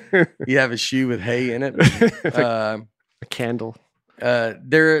y'all. You have a shoe with hay in it. A candle.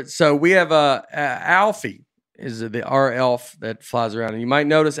 So we have Alfie. Is our elf that flies around. And you might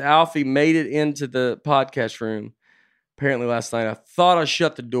notice Alfie made it into the podcast room. Apparently last night, I thought I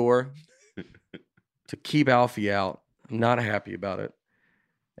shut the door to keep Alfie out. I'm not happy about it.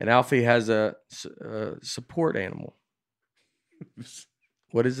 And Alfie has a support animal.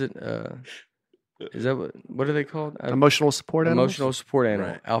 What is it? Is that what are they called? Emotional support animal? Emotional support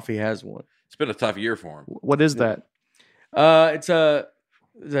animal. Right. Alfie has one. It's been a tough year for him. What is that? It's a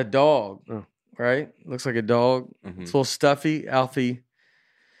dog. Oh. Right? Looks like a dog. Mm-hmm. It's a little stuffy. Alfie,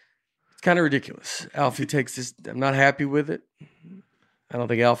 it's kind of ridiculous. Alfie takes this. I'm not happy with it. I don't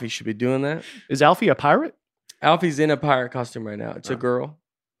think Alfie should be doing that. Is Alfie a pirate? Alfie's in a pirate costume right now. It's a girl.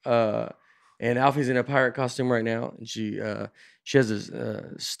 And Alfie's in a pirate costume right now. And she has this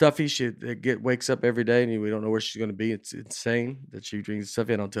stuffy. She wakes up every day and we don't know where she's going to be. It's insane that she drinks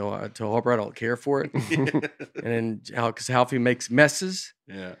stuffy. I tell Harper I don't care for it. And then because Alfie makes messes.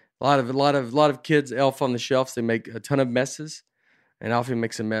 Yeah. A lot of kids, Elf on the Shelves, they make a ton of messes, and Alfie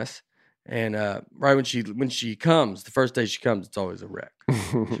makes a mess. And right when she comes, the first day she comes, it's always a wreck.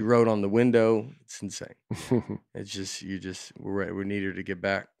 She wrote on the window. It's insane. It's just we need her to get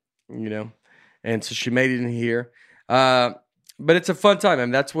back, and so she made it in here. But it's a fun time. I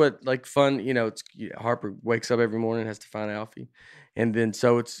mean, that's what like fun. It's Harper wakes up every morning, has to find Alfie, and then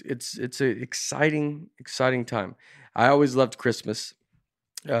so it's an exciting time. I always loved Christmas,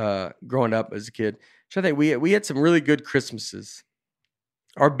 growing up as a kid. So I think we had some really good Christmases.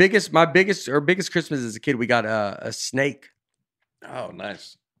 Our biggest Christmas as a kid, we got a snake. Oh,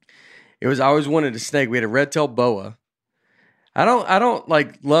 nice. I always wanted a snake. We had a red-tailed boa. I don't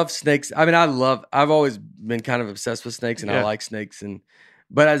like love snakes. I mean, I've always been kind of obsessed with snakes, and I like snakes.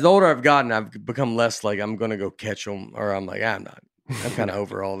 But as older I've gotten, I've become less like I'm gonna go catch them, or I'm like I'm not. I'm kind of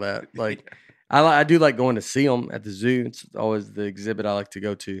over all that. Like I do like going to see them at the zoo. It's always the exhibit I like to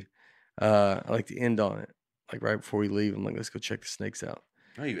go to. I like to end on it, like right before we leave. I'm like, let's go check the snakes out.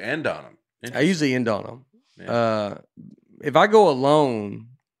 Oh, you end on them. I usually end on them. Yeah. If I go alone,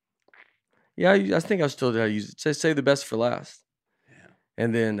 I think I'll still use it. Save the best for last. Yeah.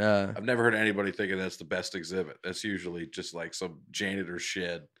 And then I've never heard anybody thinking that's the best exhibit. That's usually just like some janitor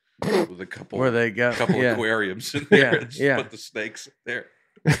shed with a couple where they go, aquariums in there. And just put the snakes there.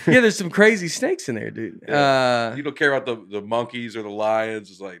 There's some crazy snakes in there, dude. Yeah. You don't care about the monkeys or the lions.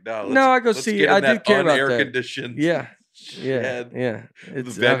 It's like I go see. I do care about that. Air conditioned. Yeah. It's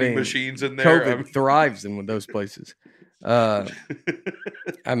the vending machines in there. COVID thrives in those places. I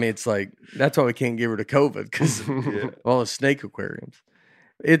mean, it's like that's why we can't get rid of COVID because all the snake aquariums.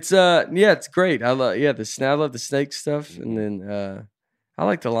 It's it's great. I love the snake stuff, and then I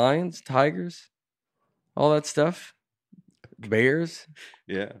like the lions, tigers, all that stuff. Bears.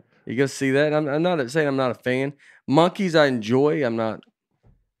 Yeah. You go see that. I'm not saying I'm not a fan. Monkeys I enjoy. I'm not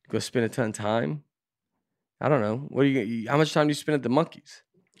going to spend a ton of time. I don't know. How much time do you spend at the monkeys?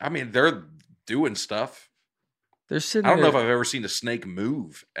 I mean, they're doing stuff. They're sitting I don't there. know if I've ever seen a snake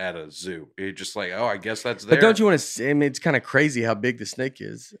move at a zoo. You're just like, oh, I guess that's there. But don't you want to see? I mean, it's kind of crazy how big the snake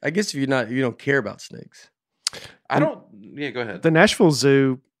is. I guess if you don't care about snakes. I don't. Yeah, go ahead. The Nashville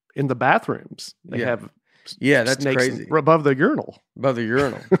Zoo in the bathrooms, they have that's snakes crazy. above the urinal. Above the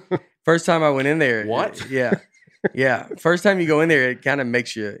urinal. First time I went in there. What? Yeah. First time you go in there, it kind of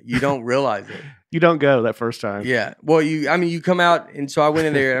makes you don't realize it. You don't go that first time. Yeah. Well, you come out, and so I went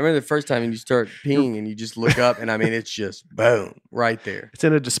in there. I remember the first time, and you start peeing, and you just look up, and I mean, it's just boom right there. It's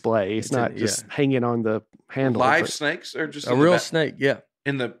in a display. It's not just hanging on the handle. Live snakes or just a real snake? Yeah.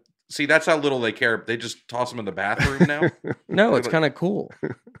 See, that's how little they care. They just toss them in the bathroom now. No, it's kind of cool.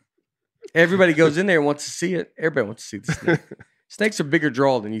 Everybody goes in there and wants to see it. Everybody wants to see the snake. Snakes are bigger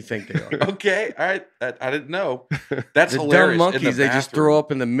draw than you think they are. Okay, all right. I didn't know. That's the hilarious. Dumb monkeys, they just throw up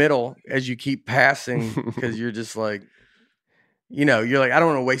in the middle as you keep passing because you're just like, you're like, I don't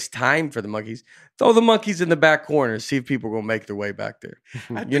want to waste time for the monkeys. Throw the monkeys in the back corner. See if people are going to make their way back there.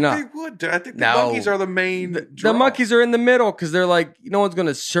 I think they would. I think the monkeys are the main The monkeys are in the middle because they're like, no one's going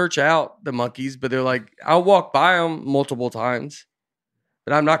to search out the monkeys, but they're like, I'll walk by them multiple times,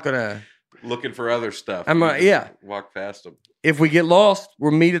 but I'm not going to. Looking for other stuff. Walk past them. If we get lost,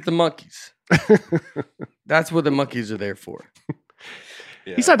 we'll meet at the monkeys. That's what the monkeys are there for.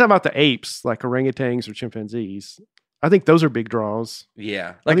 Yeah. He's not talking about the apes like orangutans or chimpanzees. I think those are big draws.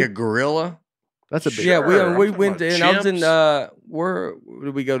 Yeah. Like a gorilla? That's a big Yeah, we went in. I was in, where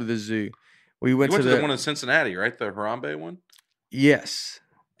did we go to the zoo? We went to the one in Cincinnati, right? The Harambe one? Yes.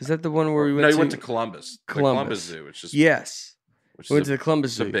 Is that the one where we went to? No, you went to Columbus. The Columbus Zoo. It's just we went to the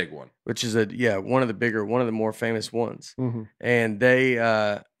Columbus Zoo. It's a big one. Which is one of the more famous ones. Mm-hmm. And they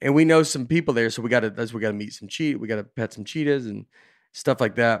and we know some people there, so we gotta meet some we gotta pet some cheetahs and stuff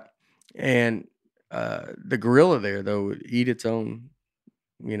like that. And the gorilla there though would eat its own,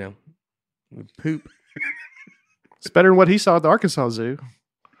 poop. It's better than what he saw at the Arkansas Zoo.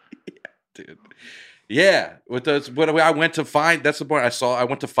 Yeah, dude. Yeah, with those. But I went to find. That's the point. I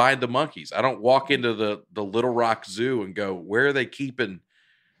went to find the monkeys. I don't walk into the Little Rock Zoo and go, where are they keeping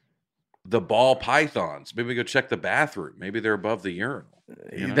the ball pythons? Maybe go check the bathroom. Maybe they're above the urinal.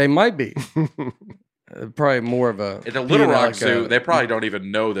 They might be. Probably more of a. At the Little Rock Zoo, they probably don't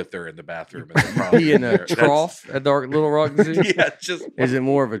even know that they're in the bathroom. And they're probably in a trough at the Little Rock Zoo. Yeah, is it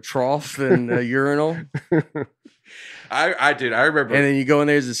more of a trough than a urinal? I remember. And then you go in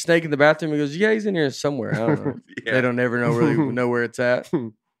there's a snake in the bathroom. He goes, yeah, he's in here somewhere. I don't know. Yeah. They don't ever know where it's at.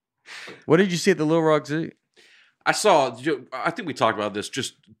 What did you see at the Little Rock Zoo? I think we talked about this,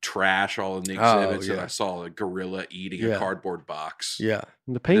 just trash all in the exhibits. And I saw a gorilla eating a cardboard box. Yeah.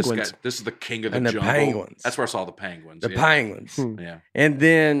 And the penguins. This is the king of the jungle. Penguins. That's where I saw the penguins. The penguins. Yeah. And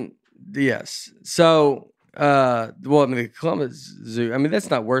then, yes. So, the Columbus Zoo, that's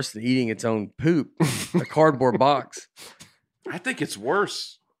not worse than eating its own poop, a cardboard box. I think it's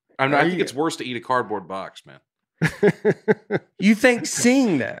worse. I think it's worse to eat a cardboard box, man. You think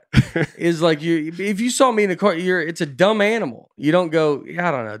seeing that is like if you saw me in the car, it's a dumb animal. You don't go, yeah,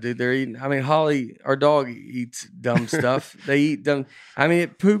 I don't know, dude. They're eating. I mean, Holly, our dog, eats dumb stuff. They eat dumb. I mean,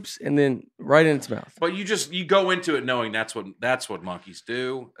 it poops and then right in its mouth. But you go into it knowing that's what monkeys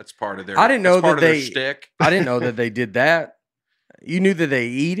do. That's part of their. I didn't know that their shtick. I didn't know that they did that. You knew that they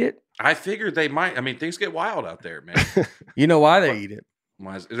eat it. I figured they might. I mean, things get wild out there, man. You know why they eat it?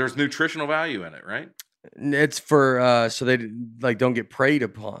 There's nutritional value in it, right? It's for so they like don't get preyed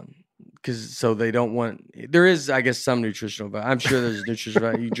upon, because so they don't want. There is, I guess, some nutritional value. I'm sure there's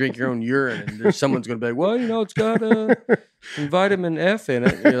nutritional value. You drink your own urine, and someone's going to be like, "Well, you know, it's got vitamin F in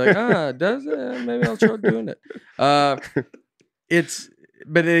it." And you're like, does it? Maybe I'll try doing it.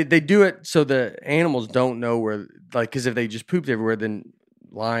 But they do it so the animals don't know where, like, because if they just pooped everywhere, then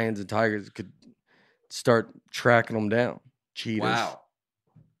lions and tigers could start tracking them down. Cheetahs. Wow.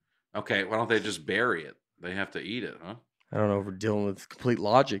 Okay, why don't they just bury it? They have to eat it, huh? I don't know if we're dealing with complete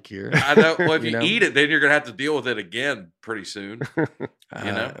logic here. I know. Well, if you know? eat it, then you're going to have to deal with it again pretty soon.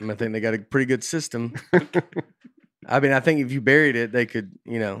 I think they got a pretty good system. I mean, I think if you buried it, they could,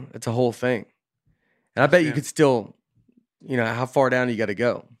 it's a whole thing. And I bet you could still, how far down you got to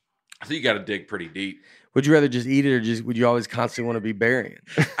go? I think you got to dig pretty deep. Would you rather just eat it, or would you always constantly want to be burying?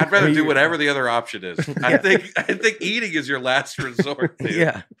 I'd rather do whatever the other option is. I think eating is your last resort. Dude.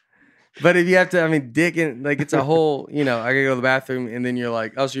 Yeah. But if you have to, digging, like it's a whole, I gotta go to the bathroom, and then you're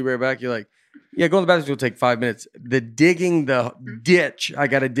like, oh, so you be right back? You're like, yeah, go to the bathroom will take 5 minutes. The digging the ditch I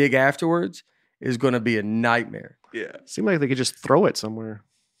gotta dig afterwards is gonna be a nightmare. Yeah. Seemed like they could just throw it somewhere.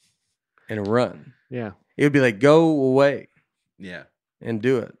 And run. Yeah. It would be like, go away. Yeah. And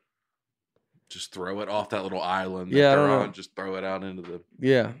do it. Just throw it off that little island. Yeah, I don't know. Just throw it out into the.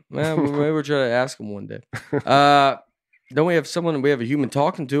 Yeah. Well, maybe we'll try to ask them one day. Don't we have someone, we have a human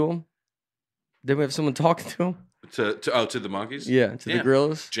talking to them? Didn't we have someone talking to him? To the monkeys? Yeah, to the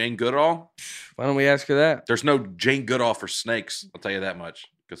gorillas. Jane Goodall? Why don't we ask her that? There's no Jane Goodall for snakes, I'll tell you that much,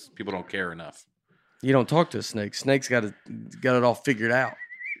 because people don't care enough. You don't talk to a snake. Snake's got it all figured out.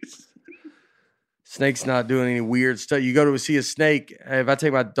 Snake's not doing any weird stuff. You go to see a snake. If I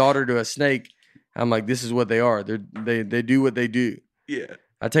take my daughter to a snake, I'm like, this is what they are. They do what they do. Yeah.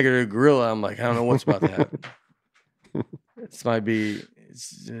 I take her to a gorilla. I'm like, I don't know what's about to happen. This might be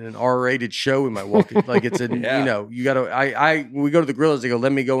an R-rated show we might walk in. Like it's you gotta. When we go to the gorillas, they go,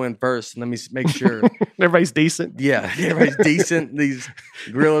 let me go in first, and let me make sure everybody's decent. Yeah, everybody's decent. These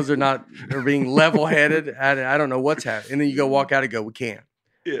gorillas are being level-headed. I don't know what's happening. And then you go walk out and go, we can't.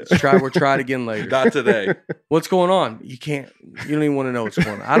 Yeah. We'll try it again later. Not today. What's going on? You can't. You don't even want to know what's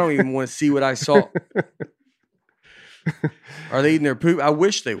going on. I don't even want to see what I saw. Are they eating their poop? I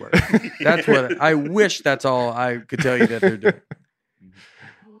wish they were. That's what I wish. That's all I could tell you that they're doing.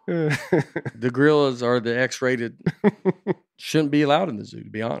 The gorillas are the X-rated. Shouldn't be allowed in the zoo, to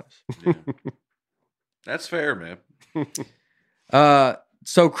be honest. Yeah. That's fair, man.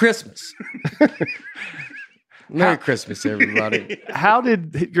 So Christmas. Merry Christmas, everybody. How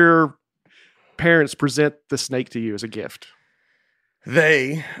did your parents present the snake to you as a gift?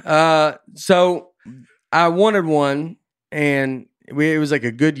 So I wanted one, and it was like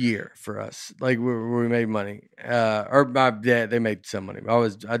a good year for us. Like we made money. Or my dad, they made some money.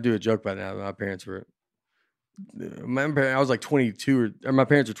 I do a joke about it now. My parents were. I was like 22, or my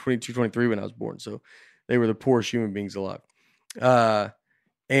parents were 22, 23 when I was born. So they were the poorest human beings alive.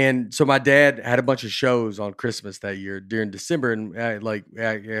 And so my dad had a bunch of shows on Christmas that year during December, and I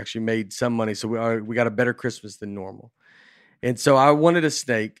actually made some money. So we got a better Christmas than normal. And so I wanted a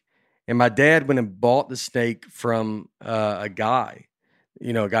snake. And my dad went and bought the snake from a guy,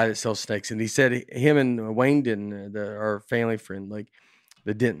 a guy that sells snakes. And he said him and Wayne Denton, our family friend, like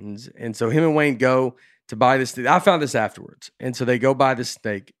the Dentons. And so him and Wayne go to buy this. I found this afterwards. And so they go buy this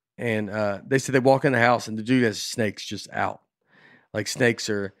snake. And they said they walk in the house, and the dude has snakes just out. Like snakes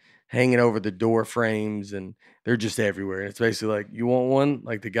are hanging over the door frames, and they're just everywhere. And it's basically like, you want one?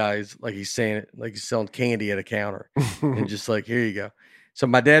 Like the guy's, like he's saying it, like he's selling candy at a counter. And just like, here you go. So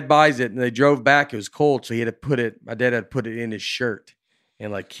my dad buys it, and they drove back. It was cold, so my dad had to put it in his shirt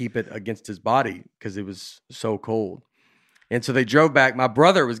and like keep it against his body because it was so cold. And so they drove back. My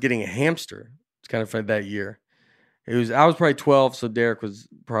brother was getting a hamster. It's kind of funny that year. I was probably 12, so Derek was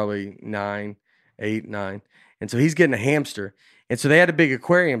probably 8, 9. And so he's getting a hamster. And so they had a big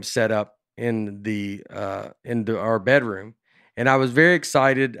aquarium set up in our bedroom. And I was very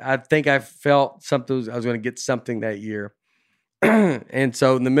excited. I think I felt something. I was going to get something that year. And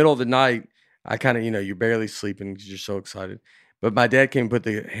so in the middle of the night, I kind of, you're barely sleeping because you're so excited. But my dad came and put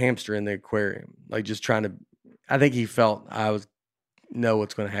the hamster in the aquarium, like just trying to, I think he felt I was know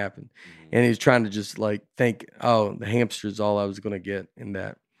what's going to happen. And he was trying to just like think, oh, the hamster's all I was going to get in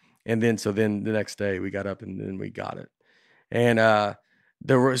that. And then the next day we got up and then we got it. And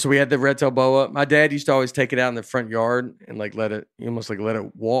so we had the red-tailed boa. My dad used to always take it out in the front yard and like let it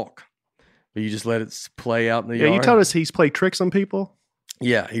walk. But you just let it play out in the yard. Yeah, you told us he's played tricks on people.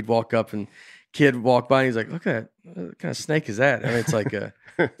 Yeah, he'd walk up and kid would walk by and he's like, look at that. What kind of snake is that? I mean, it's like a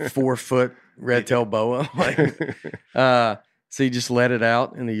 4-foot red-tailed boa. So you just let it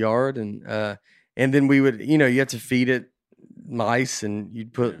out in the yard and then we would, you have to feed it mice and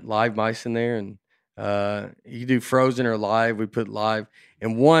you'd put live mice in there and you do frozen or live. We put live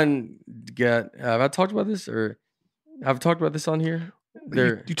and one have I talked about this or I've talked about this on here?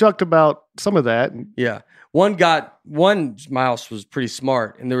 You talked about some of that. Yeah. One mouse was pretty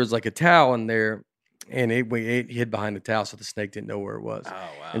smart and there was like a towel in there and it hid behind the towel so the snake didn't know where it was. Oh,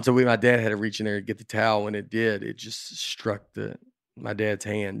 wow. And so my dad had to reach in there and get the towel. When it did, it just struck my dad's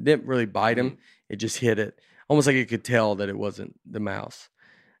hand. Didn't really bite him. It just hit it. Almost like it could tell that it wasn't the mouse.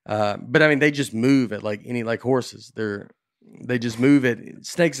 But I mean, they just move at like horses. They just move it.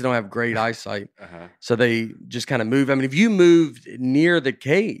 Snakes don't have great eyesight. So they just kind of move. I mean, if you moved near the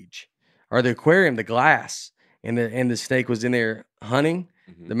cage or the aquarium, the glass, and the snake was in there hunting,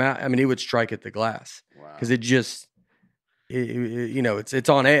 the mouse, I mean, it would strike at the glass because it just, it's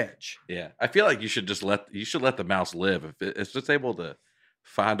on edge. Yeah, I feel like you should let the mouse live if it's just able to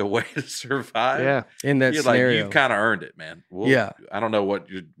find a way to survive. Yeah, in that scenario, you've kind of earned it, man. I don't know what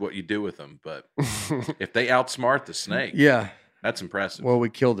you do with them, but if they outsmart the snake, that's impressive. Well, we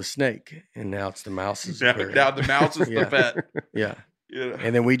killed the snake, and now it's the mouse's. Now the mouse is the pet. Yeah.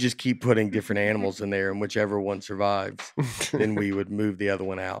 And then we just keep putting different animals in there, and whichever one survives, then we would move the other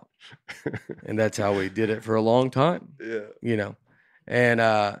one out. And that's how we did it for a long time. Yeah.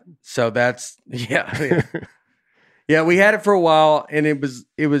 And so that's yeah, we had it for a while, and it was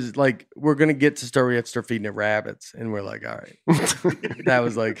like we have to start feeding it rabbits, and we're like, all right, that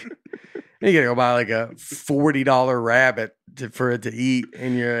was like you gotta go buy like a $40 rabbit for it to eat,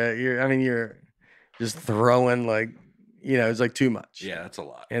 and you're just throwing like. It's like too much. Yeah, that's a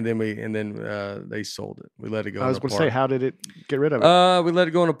lot. And then they sold it. We let it go. I was going to say, how did it get rid of it? We let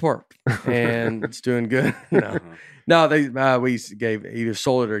it go in a park, and it's doing good. No, we either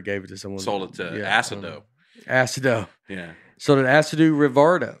sold it or gave it to someone. Sold it to Acido. Acido. Yeah. Sold it to Acido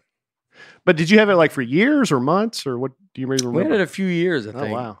Rivardo. But did you have it like for years or months or what? Do you remember? We had it a few years, I think.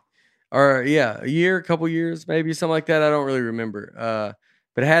 Oh wow. Or a year, a couple years, maybe something like that. I don't really remember.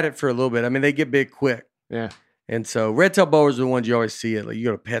 But I had it for a little bit. I mean, they get big quick. Yeah. And so red-tailed boas are the ones you always see it. Like you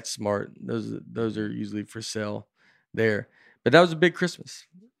go to PetSmart, those are usually for sale there. But that was a big Christmas,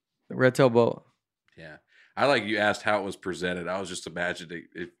 the red-tailed boa. Yeah, I like you asked how it was presented. I was just imagining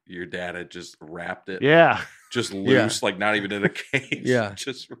if your dad had just wrapped it, just loose, like not even in a case,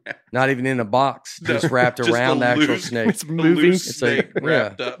 just wrapped. Not even in a box, just wrapped just around the actual snake. It's moving. It's like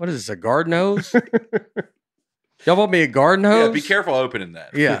wrapped up. What is this? A garden hose? Y'all bought me a garden hose? Yeah, be careful opening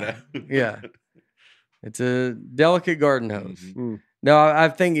that. Yeah, yeah. It's a delicate garden hose. Mm-hmm. No, I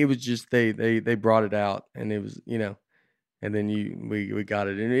think it was just they brought it out, and it was and then we got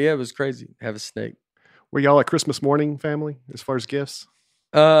it, and it was crazy. Have a snake. Were y'all a Christmas morning family as far as gifts?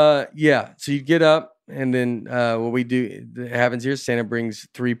 Yeah. So you get up, and then what we do that happens here. Santa brings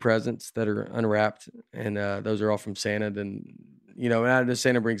 3 presents that are unwrapped, and those are all from Santa. Then and I know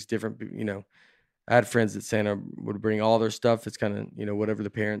Santa brings different. I had friends that Santa would bring all their stuff. It's kind of whatever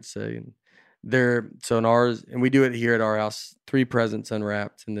the parents say and. In ours, and we do it here at our house, 3 presents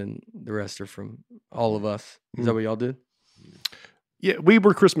unwrapped, and then the rest are from all of us. Is that what y'all did? Yeah, we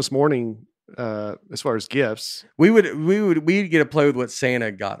were Christmas morning as far as gifts. We'd get to play with what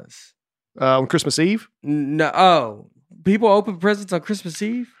Santa got us on Christmas Eve. No, people open presents on Christmas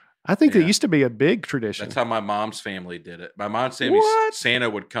Eve. I think that used to be a big tradition. That's how my mom's family did it. My mom's family, Santa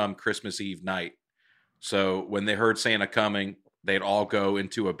would come Christmas Eve night. So when they heard Santa coming, they'd all go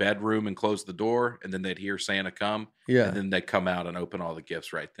into a bedroom and close the door, and then they'd hear Santa come. Yeah. And then they'd come out and open all the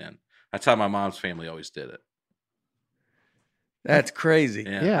gifts right then. That's how my mom's family always did it. That's crazy.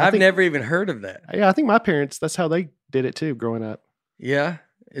 Yeah, I've never even heard of that. Yeah, I think my parents, that's how they did it too growing up. Yeah.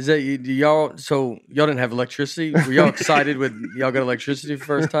 Is that y'all? So y'all didn't have electricity? Were y'all excited when y'all got electricity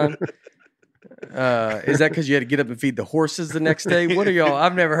for the first time? Is that because you had to get up and feed the horses the next day? What are y'all?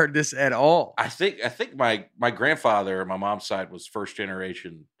 I've never heard this at all. I think my grandfather on my mom's side was first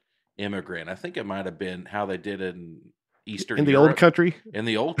generation immigrant. I think it might have been how they did it in Eastern in the Europe. old country. In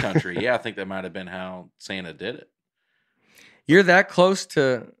the old country, yeah, I think that might have been how Santa did it. You're that close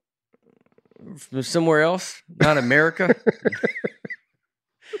to from somewhere else, not America.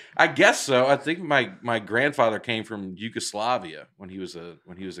 I guess so. I think my grandfather came from Yugoslavia when he was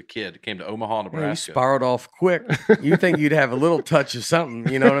a kid. He came to Omaha, Man, you Nebraska. spiraled off quick. You think you'd have a little touch of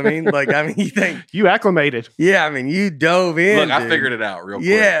something, you know what I mean? Like, I mean, you think, You acclimated. yeah, I mean, you dove in. Look, I dude. figured it out real quick.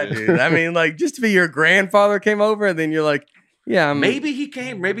 Yeah, dude. I mean, like, just to be your grandfather came over, and then you're like, yeah, Maybe he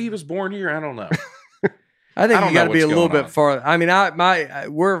came. Maybe he was born here. I don't know. I think I don't you got to know be a what's little going bit on. farther. I mean,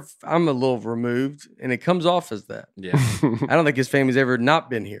 I'm a little removed, and it comes off as that. Yeah. I don't think his family's ever not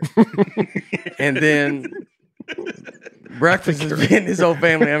been here. And then breakfast has been his whole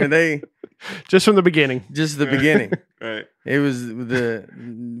family. I mean, they Just from the beginning. just the beginning. Right. It was with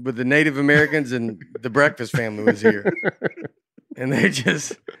the Native Americans, and the breakfast family was here, and they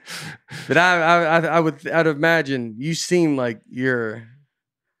just. But I'd imagine you seem like you're.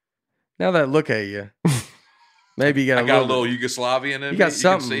 Now that I look at you, maybe you got I got a little Yugoslavian in You me. got You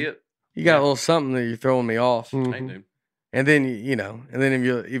something. can see it. you got a little something that you're throwing me off. Mhm. Hey, dude. And then and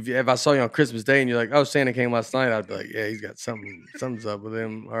then if I saw you on Christmas Day and you're like, oh, Santa came last night, I'd be like, yeah, he's got something's up with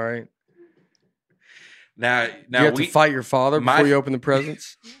him. All right. Now you have to fight your father my- before you open the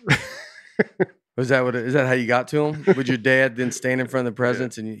presents. Is that how you got to him? Would your dad then stand in front of the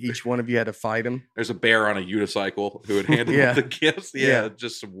presents and each one of you had to fight him? there's a bear on a unicycle who would handle Yeah. the gifts. Yeah. Yeah,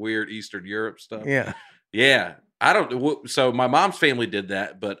 just some weird Eastern Europe stuff. Yeah. Yeah. I don't. So my mom's family did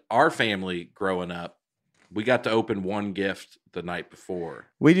that, but our family growing up, we got to open one gift the night before.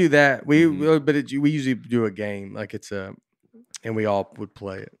 We do that. We Mhm. we usually do a game like and we all would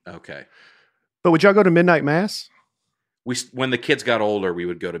play it. Okay. But would y'all go to midnight mass? When the kids got older, we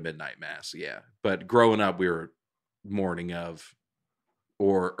would go to midnight mass. Yeah, but growing up, we were morning of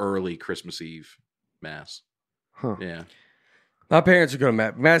or early Christmas Eve mass. Huh. Yeah. My parents would go to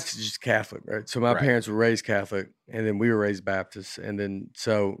mass. Mass is just Catholic, right? So my Right. parents were raised Catholic, and then we were raised Baptist, and then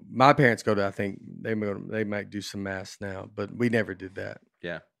so my parents go to. I think they might do some mass now, but we never did that.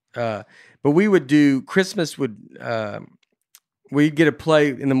 Yeah. But we would do Christmas. We'd get to play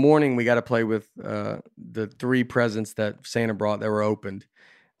in the morning. We got to play with the 3 presents that Santa brought that were opened.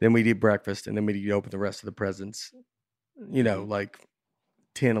 Then we'd eat breakfast, and then we'd open the rest of the presents. Like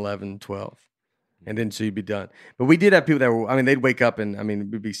 10, 11, 12. And then so you'd be done. But we did have people that were, they'd wake up and,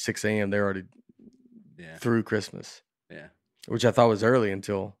 it'd be 6 a.m. They're already Yeah. through Christmas, Yeah. which I thought was early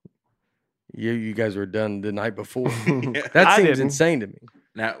until you guys were done the night before. Yeah. That I seems didn't. insane to me.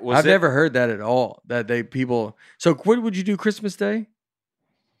 Now, I've never heard that at all. So what would you do Christmas Day?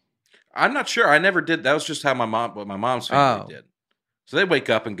 I'm not sure. I never did. That was just what my mom's family Oh. did. So they wake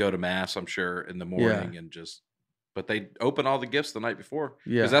up and go to mass, I'm sure, in the morning but they open all the gifts the night before.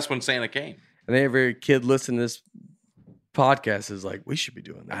 Yeah. Because that's when Santa came. And every kid listening to this podcast is like, we should be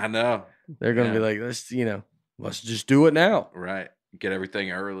doing I that. know. They're going to Yeah. be like, let's just do it now. Right. Get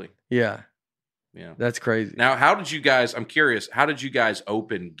everything early. Yeah, Yeah. that's crazy. Now, I'm curious, how did you guys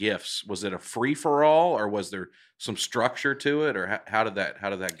open gifts? Was it a free for all or was there some structure to it or how did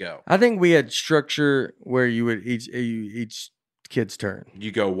that go? I think we had structure where you would each kid's turn.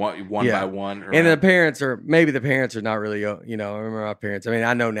 You go one Yeah. by one? And the parents are not really, I remember my parents.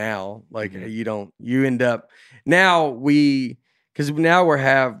 I know now, like Mhm. you end up now we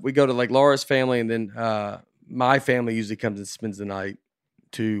go to like Laura's family and then my family usually comes and spends the night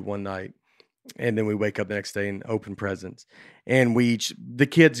one night. And then we wake up the next day and open presents. And the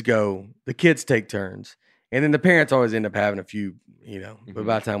kids take turns. And then the parents always end up having a few, but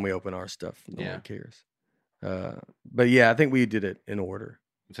by the time we open our stuff, no one cares. But yeah, I think we did it in order.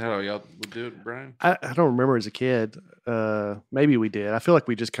 Is that how y'all would do it, Brian? I don't remember as a kid. Maybe we did. I feel like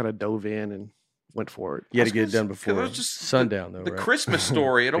we just kind of dove in and went for it. You had to get it done before it was just sundown, though, The right? Christmas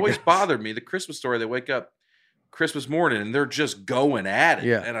story, it always bothered me. The Christmas story, they wake up Christmas morning and they're just going at it.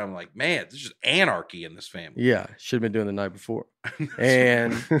 Yeah. And I'm like, man, there's just anarchy in this family. Yeah, should have been doing the night before.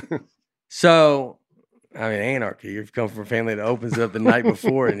 And so, anarchy. You've come from a family that opens up the night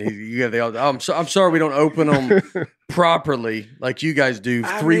before, and you have I'm sorry we don't open them properly like you guys do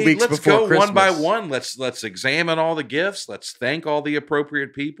 3 weeks let's before go Christmas. one by one. Let's examine all the gifts. Let's thank all the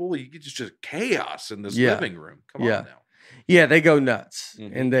appropriate people. You get just chaos in this Yeah. living room. Come Yeah. on now. Yeah, they go nuts,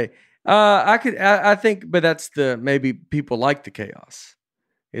 Mhm. and they. I think, but that's maybe people like the chaos.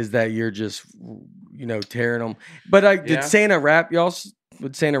 Is that you're just tearing them? But Yeah. did Santa wrap y'all?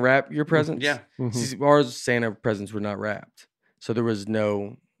 Would Santa wrap your presents? Yeah. Mhm. See, ours Santa presents were not wrapped, so there was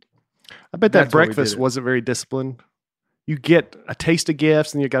no. I bet that That's why we did breakfast it. wasn't very disciplined. You get a taste of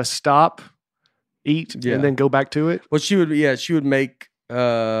gifts and you got to stop, eat, Yeah. and then go back to it. Well, she would make.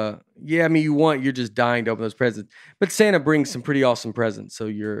 You're just dying to open those presents. But Santa brings some pretty awesome presents, so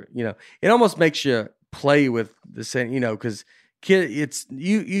it almost makes you play with the Santa, because you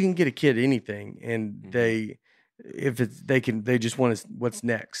can get a kid anything, and Mhm. they if it's they just want to what's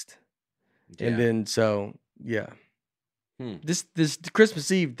next. Yeah. And then so yeah. Hmm. This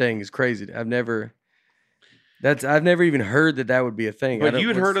Christmas Eve thing is crazy. I've never even heard that would be a thing. But you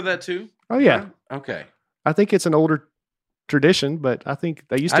had heard of that too? Oh yeah, Okay. I think it's an older tradition, but I think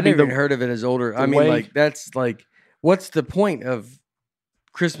they used to I be never the even heard of it as older. the I mean, way- like that's like, what's the point of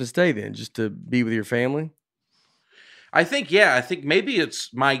Christmas Day then? Just to be with your family? I think maybe it's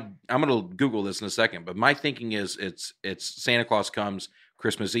I'm going to Google this in a second, but my thinking is it's Santa Claus comes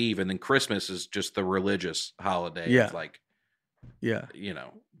Christmas Eve, and then Christmas is just the religious holiday. Yeah. Of like, Yeah,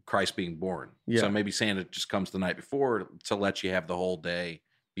 Christ being born. Yeah. So maybe Santa just comes the night before to let you have the whole day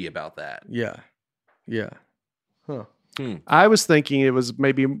be about that. yeah, yeah. Huh. I was thinking it was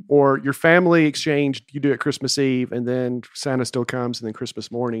maybe, or your family exchanged, you do it Christmas Eve, and then Santa still comes, and then Christmas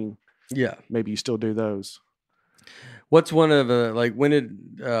morning, Yeah. maybe you still do those. What's one of like when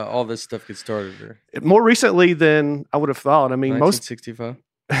did all this stuff get started? Or More recently than I would have thought. I mean, most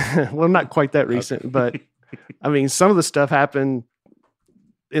 1965. well, not quite that recent, but I mean, some of the stuff happened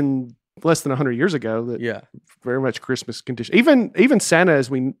in less than 100 years ago that Yeah, very much Christmas condition. Even Santa, as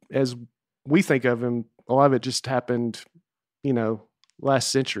we think of him, a lot of it just happened,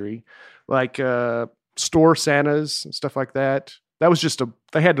 last century, like store Santas and stuff like that. That was just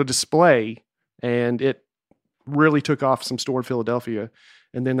they had a display, and it really took off some store in Philadelphia.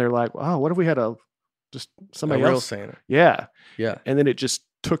 And then they're like, oh, what if we had just somebody a real else? Santa. Yeah. Yeah, And then it just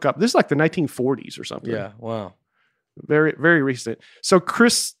took up. This is like the 1940s or something. yeah. Wow. Very, very recent. So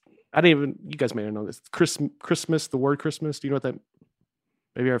you guys may not know this. Christmas, the word Christmas. Do you know what that,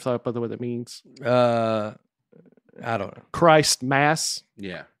 maybe you ever thought about what that means? I don't know. Christ Mass.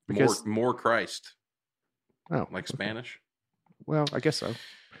 Yeah. Because- more Christ. Oh, Like Spanish. well, I guess so.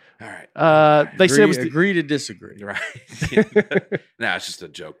 All right. They said it was agree to disagree. Right. Nah, it's just a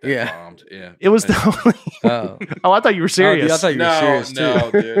joke that Yeah. bombed. Yeah. it was the only. Oh, Oh, I thought you were serious. I thought you were serious too.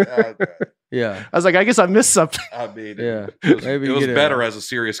 no, dude. Yeah, I was like, I guess I missed something. I mean, Yeah. it was, Maybe it was get it better out. as a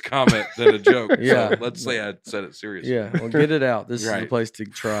serious comment than a joke. Yeah. So let's say I said it seriously. yeah. Well, get it out. This is the Right. place to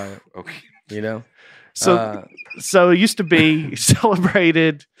try it. Okay. So it used to be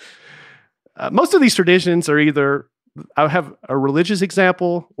celebrated. Most of these traditions are either I have a religious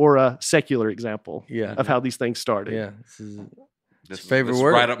example or a secular example Yeah, of how these things started. yeah. This is This favorite is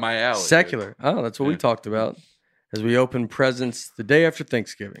word? right up my alley. dude. secular. Oh, that's what we Yeah. talked about as we open presents the day after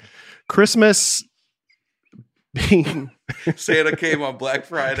Thanksgiving. Christmas being Santa came on Black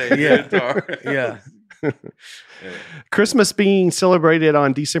Friday. Yeah. Dude. Yeah, Christmas being celebrated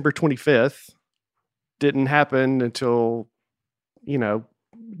on December 25th didn't happen until,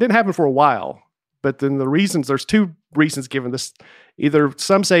 didn't happen for a while. But then there's two reasons given this. Either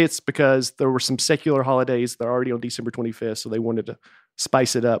some say it's because there were some secular holidays that are already on December 25th, so they wanted to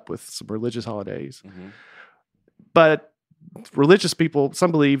spice it up with some religious holidays. Mhm. But religious people,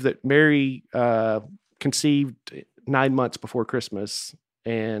 some believe that Mary conceived 9 months before Christmas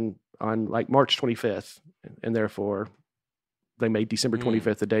and on like March 25th, and therefore they made December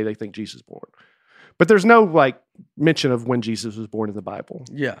 25th the day they think Jesus was born. But there's no mention of when Jesus was born in the Bible.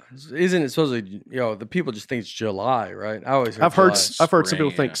 yeah. Isn't it supposedly? The people just think it's July, right? I always I've heard July. some people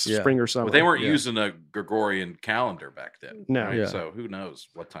Spring, think yeah. spring or summer. But they weren't Yeah. using a Gregorian calendar back then. No. right? Yeah. So who knows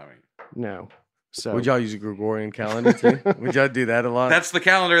what timing? No. So Would y'all use a Gregorian calendar too? Would y'all do that a lot? That's the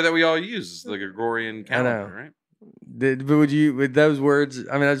calendar that we all use, is the Gregorian calendar, right? But would you, with those words?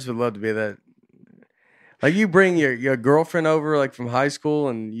 I mean, I just would love to be that. Like you bring your girlfriend over, like from high school,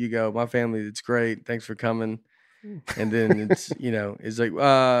 and you go, "My family, it's great. Thanks for coming." And then it's it's like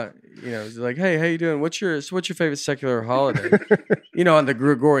it's like, "Hey, how you doing? What's your favorite secular holiday?" On the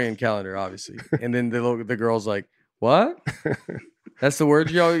Gregorian calendar, obviously. And then the girl's like, "What? That's the word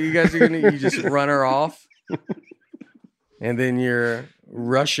you guys are gonna? You just run her off." And then your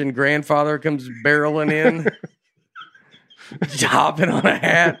Russian grandfather comes barreling in, hopping on a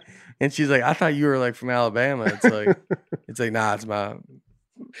hat, and she's like, "I thought you were like from Alabama." It's like, nah, that's my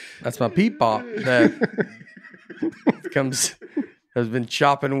peepop that has been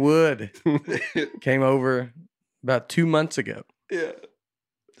chopping wood. Came over about 2 months ago. Yeah,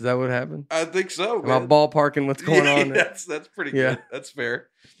 Is that what happened? I think so. Am I ballparking what's going on? That's pretty Yeah. good. That's fair.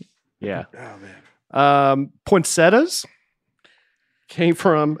 yeah. Oh man. Poinsettias came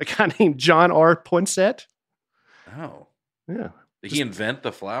from a guy named John R. Poinsett. Oh, Yeah. did he invent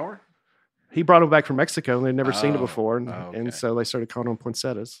the flower? He brought them back from Mexico and they'd never seen it Oh. before. And, Oh, okay. and so they started calling them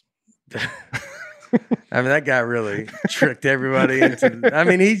poinsettias. I mean, that guy really tricked everybody into. I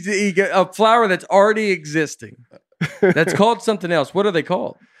mean, he got a flower that's already existing. That's called something else. What are they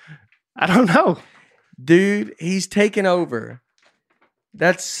called? I don't know. Dude, he's taken over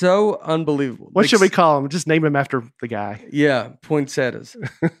That's so unbelievable. What should we call him? Just name him after the guy. Yeah, poinsettias.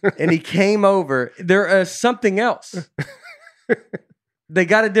 And he came over. There is something else. They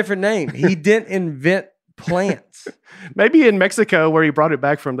got a different name. He didn't invent plants. Maybe in Mexico, where he brought it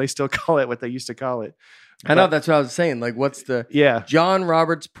back from, they still call it what they used to call it. I know, that's what I was saying. Like, what's the... Yeah. John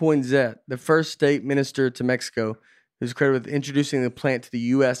Roberts Poinsett, the first state minister to Mexico, who's credited with introducing the plant to the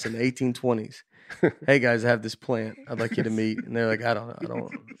U.S. in the 1820s. Hey guys, I have this plant I'd like you to meet. And they're like, I don't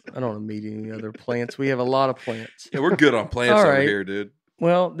want to meet any other plants. We have a lot of plants. Yeah, we're good on plants All over right. here, dude.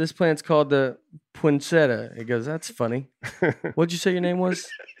 Well, this plant's called the poinsettia. He goes, that's funny. What'd you say your name was?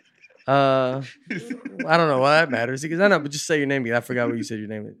 I don't know why that matters. He goes, I know, but just say your name again. I forgot what you said your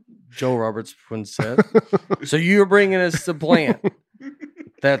name is. Joel Roberts Poinsett. So you're bringing us a plant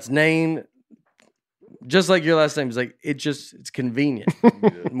that's named just like your last name. It's like, it's convenient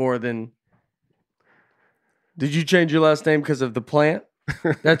more than... Did you change your last name because of the plant?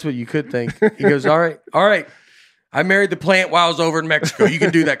 That's what you could think. He goes, all right. I married the plant while I was over in Mexico. You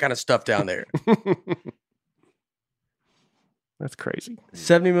can do that kind of stuff down there. That's crazy.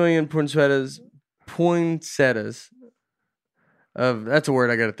 70 million poinsettias. That's a word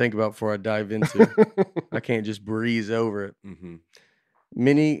I got to think about before I dive into. I can't just breeze over it. Mm-hmm.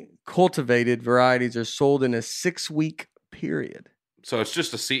 Many cultivated varieties are sold in a 6-week period. So it's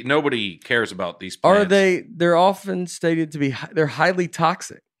just a seed. Nobody cares about these plants. They're often stated to be, they're highly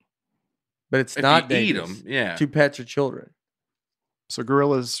toxic, but it's if not you eat dangerous them, yeah. to pets or children. So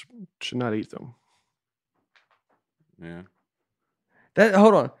gorillas should not eat them. Yeah.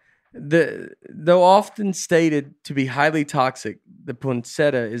 Hold on. Though often stated to be highly toxic, the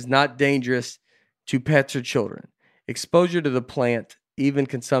poinsettia is not dangerous to pets or children. Exposure to the plant, even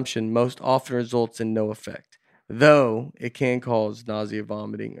consumption, most often results in no effect, though it can cause nausea,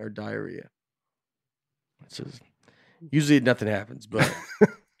 vomiting, or diarrhea. Usually nothing happens, but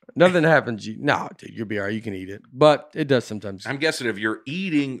nothing happens. No, dude, you'll be all right. You can eat it, but it does sometimes. I'm guessing if you're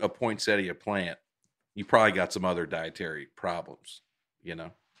eating a poinsettia plant, you probably got some other dietary problems,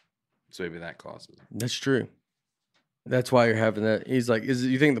 So maybe that causes it. That's true. That's why you're having that. He's like,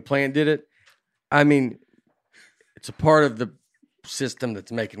 you think the plant did it? I mean, it's a part of the system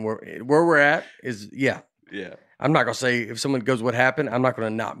that's making where we're at is, yeah. Yeah. I'm not going to say if someone goes, what happened? I'm not going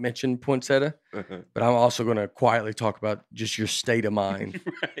to not mention poinsettia, but I'm also going to quietly talk about just your state of mind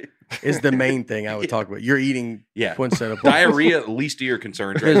Right. is the main thing I would talk about. You're eating poinsettia plants. Diarrhea, least of your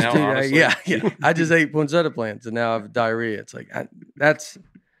concerns right now, honestly. Yeah. I just ate poinsettia plants and now I have diarrhea. It's like,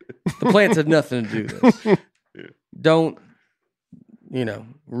 the plants have nothing to do with this. Yeah. Don't,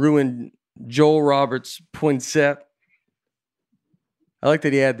 ruin Joel Roberts Poinsett. I like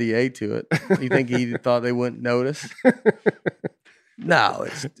that he had the A to it. You think he thought they wouldn't notice? No,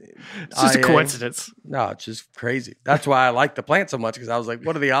 it's just a coincidence. No, it's just crazy. That's why I like the plant so much, because I was like,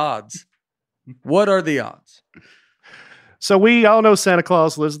 what are the odds? What are the odds? So we all know Santa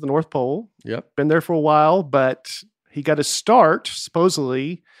Claus lives at the North Pole. Yep. Been there for a while, but he got his start,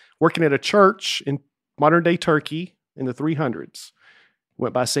 supposedly, working at a church in modern-day Turkey in the 300s.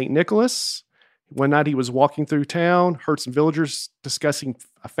 Went by St. Nicholas. One night he was walking through town, heard some villagers discussing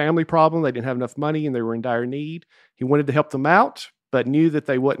a family problem. They didn't have enough money and they were in dire need. He wanted to help them out, but knew that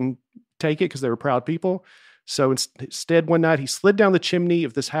they wouldn't take it because they were proud people. So instead, one night he slid down the chimney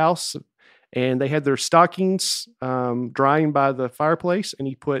of this house and they had their stockings drying by the fireplace, and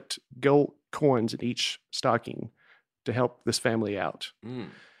he put gold coins in each stocking to help this family out. Mm.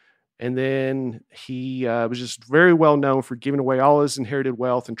 And then he was just very well known for giving away all his inherited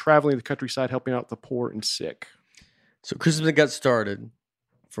wealth and traveling the countryside, helping out the poor and sick. So Christmas got started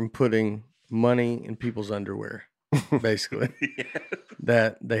from putting money in people's underwear, basically,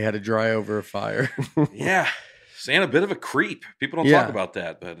 that they had to dry over a fire. Yeah. Santa, a bit of a creep. People don't talk about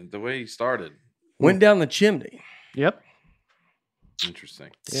that, but the way he started. Went down the chimney. Yep.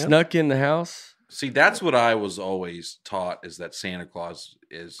 Interesting. Yep. Snuck in the house. See, that's what I was always taught, is that Santa Claus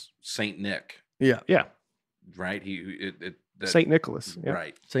is Saint Nick, Yeah. Yeah. right? St. Nicholas. Yep.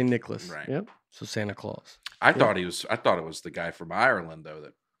 Right. St. Nicholas. Right. Yep. So Santa Claus. I thought it was the guy from Ireland, though,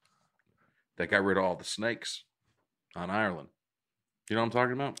 that got rid of all the snakes on Ireland. You know what I'm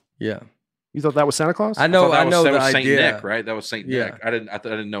talking about? Yeah. You thought that was Santa Claus? I know that the was Saint idea. Nick, right? That was Saint Yeah. Nick. I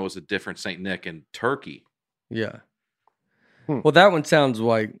didn't know it was a different Saint Nick in Turkey. Yeah. Well, that one sounds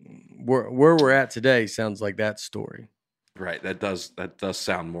like where we're at today sounds like that story. Right. That does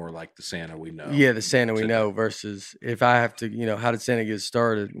sound more like the Santa we know. Yeah, the Santa we today. know versus if I have to, how did Santa get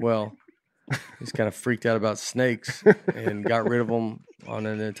started? Well, he's kind of freaked out about snakes and got rid of them on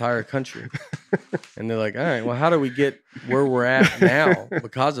an entire country. And they're like, all right, well, how do we get where we're at now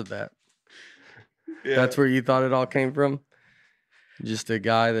because of that? Yeah. That's where you thought it all came from? Just a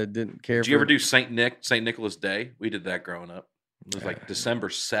guy that didn't care. Did you ever do St. Nicholas Day? We did that growing up. It was like December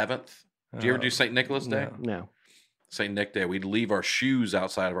 7th. Did you ever do St. Nicholas Day? No. St. Nick Day. We'd leave our shoes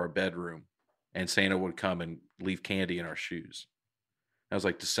outside of our bedroom, and Santa would come and leave candy in our shoes. That was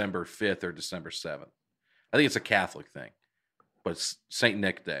like December 5th or December 7th. I think it's a Catholic thing, but it's St.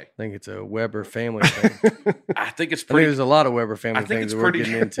 Nick Day. I think it's a Weber family thing. I think it's I think pretty. there's a lot of Weber family I think things it's that we're pretty.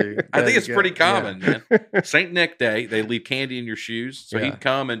 getting into. I think it's Yeah, pretty yeah. common, man. St. Nick Day, they leave candy in your shoes, so Yeah. he'd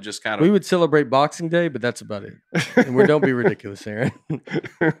come and just kind of. We would celebrate Boxing Day, but that's about it. And don't be ridiculous, Aaron.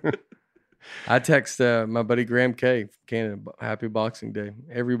 I text my buddy Graham K. from Canada, happy Boxing Day,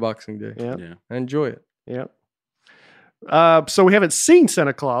 every Boxing Day. Yeah. Yeah. I enjoy it. Yeah. So we haven't seen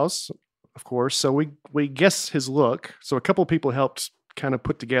Santa Claus, of course. So we guess his look. So a couple of people helped kind of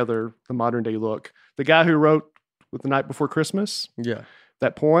put together the modern day look. The guy who wrote "With the Night Before Christmas," Yeah.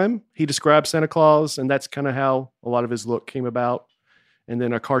 that poem, he described Santa Claus, and that's kind of how a lot of his look came about. And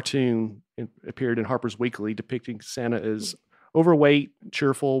then a cartoon appeared in Harper's Weekly depicting Santa as overweight,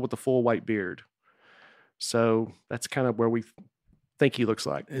 cheerful, with a full white beard. So that's kind of where we think he looks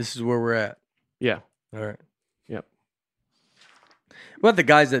like. This is where we're at. Yeah. All right. Yep. What about the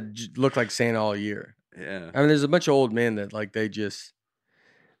guys that look like Santa all year? Yeah. I mean, there's a bunch of old men that like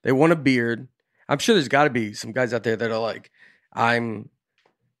they want a beard. I'm sure there's got to be some guys out there that are like, I'm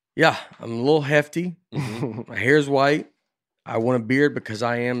a little hefty. Mhm. My hair's white. I want a beard because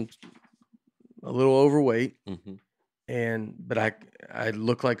I am a little overweight, Mhm. but I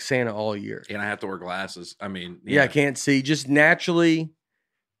look like Santa all year. And I have to wear glasses. I mean, Yeah, I can't see. Just naturally,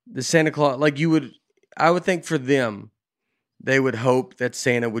 the Santa Claus, like I would think for them, they would hope that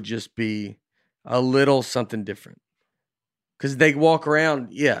Santa would just be a little something different. Because they walk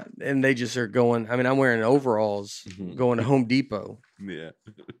around, and they just are going. I mean, I'm wearing overalls Mhm. going to Home Depot Yeah.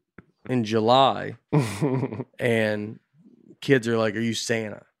 in July, and kids are like, "Are you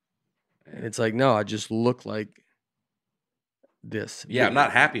Santa?" And it's like, no, I just look like this. Yeah, I'm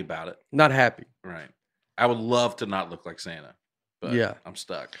not happy about it. Not happy. Right. I would love to not look like Santa, but Yeah. I'm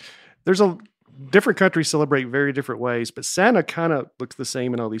stuck. There's different countries celebrate very different ways, but Santa kind of looks the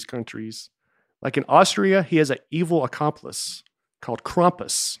same in all these countries. Like in Austria, he has an evil accomplice called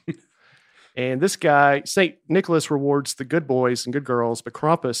Krampus. And this guy, St. Nicholas, rewards the good boys and good girls, but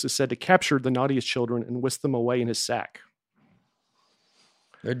Krampus is said to capture the naughtiest children and whisk them away in his sack.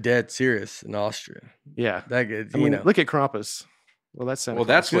 They're dead serious in Austria. Yeah. That good, I mean, look at Krampus. Well, that's Santa Well,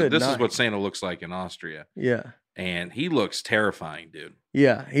 Claus. that's Good this is night. what Santa looks like in Austria, Yeah. and he looks terrifying, dude.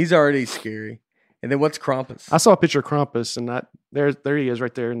 Yeah. He's already scary. And then what's Krampus? I saw a picture of Krampus, and there he is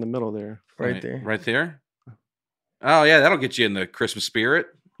right there in the middle there. Right there. Right there. Oh yeah, that'll get you in the Christmas spirit.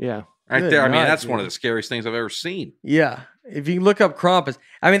 Yeah. Right Good there. I mean, night, that's one dude. of the scariest things I've ever seen. Yeah. If you look up Krampus,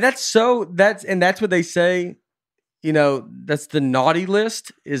 I mean, that's what they say, that's the naughty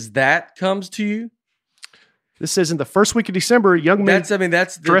list is that comes to you. This says in the first week of December, young men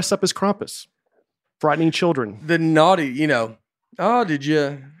That's the, dress up as Krampus, frightening children. the naughty, oh, did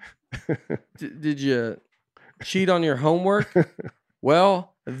you, did you cheat on your homework?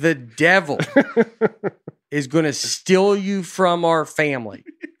 Well, the devil is going to steal you from our family.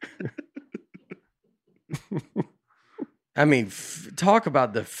 I mean, talk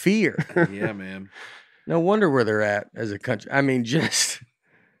about the fear. Yeah, man. No wonder where they're at as a country. I mean, I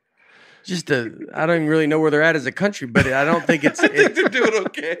don't even really know where they're at as a country, but I don't think it's. I think they're doing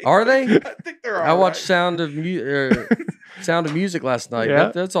okay. Are they? I think they're. I all watched right. Sound of Music last night.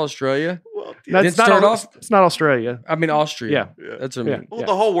 Yeah. That's Australia. Well, Then That's not start off. It's not Australia. I mean, Austria. Yeah. That's what I Yeah. mean. Well,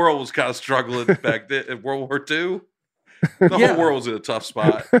 the whole world was kind of struggling back then in World War II. The Yeah. whole world was in a tough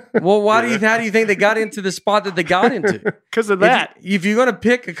spot. Well, how do you think they got into the spot that they got into? Because of that. If you're going to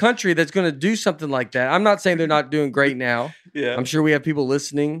pick a country that's going to do something like that, I'm not saying they're not doing great now. Yeah. I'm sure we have people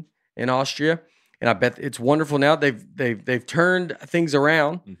listening in Austria, and I bet it's wonderful now. They've turned things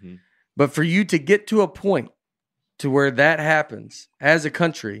around. Mhm. But for you to get to a point to where that happens as a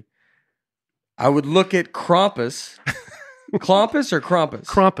country, I would look at Krampus. Krampus or Krampus?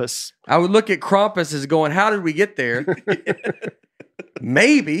 Krampus. I would look at Krampus as going, how did we get there?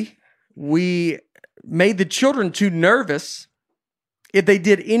 Maybe we made the children too nervous. If they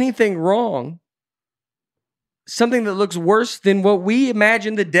did anything wrong, something that looks worse than what we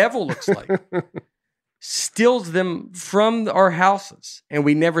imagine the devil looks like, steals them from our houses, and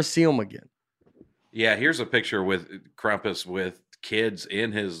we never see them again. Yeah, here's a picture with Krampus with kids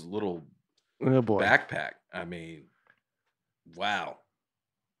in his little Oh, boy. backpack. I mean, wow.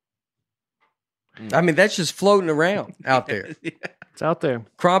 I mean, that's just floating around out there. It's out there.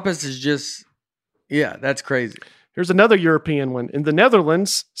 Krampus is just, that's crazy. Here's another European one. In the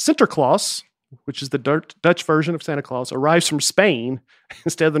Netherlands, Sinterklaas, which is the Dutch version of Santa Claus, arrives from Spain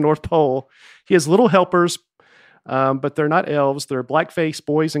instead of the North Pole. He has little helpers, but they're not elves. They're black-faced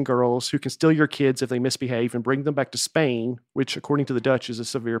boys and girls who can steal your kids if they misbehave and bring them back to Spain, which, according to the Dutch, is a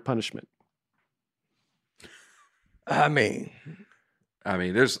severe punishment. I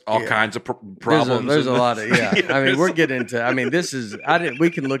mean, there's all kinds of problems. There's a lot of Yeah, I mean, we're getting into. I mean, this is. We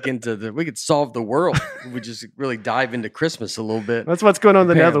can look into we could solve the world. If we just really dive into Christmas a little bit. That's what's going on in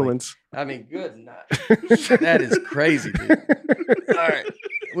the Apparently. Netherlands. I mean, good night. That is crazy, dude. All right,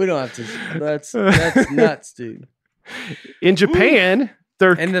 we don't have to. That's nuts, dude. In Japan,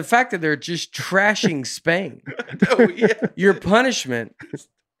 they're And the fact that they're just trashing Spain. Oh, yeah. Your punishment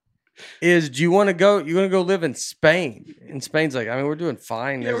is: do you want to go? You want to go live in Spain? And Spain's like, I mean, we're doing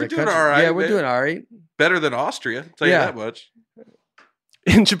fine. Yeah, as we're a doing country. all right, Yeah, we're man. doing all right. Better than Austria, I'll tell you Yeah. that much.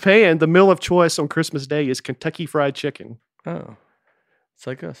 in Japan, the meal of choice on Christmas Day is Kentucky Fried Chicken. Oh, it's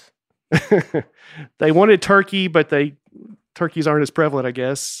like us. They wanted turkey, but turkeys aren't as prevalent, I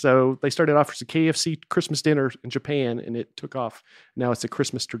guess. So they started off as a KFC Christmas dinner in Japan, and it took off. Now it's a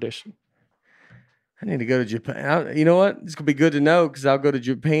Christmas tradition. I need to go to Japan. You know what? It's gonna be good to know because I'll go to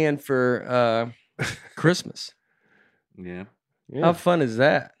Japan for Christmas. Yeah, Yeah, How fun is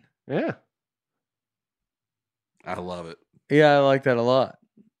that? yeah. I love it. Yeah, I like that a lot.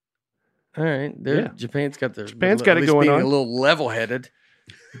 All right, Yeah. Japan's got their Japan's got at it least going being on. a little level-headed.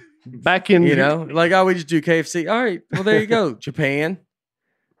 Back in You know, like we just do KFC. All right, well there you go, Japan.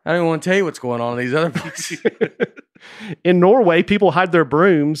 I don't even want to tell you what's going on in these other places. in Norway, people hide their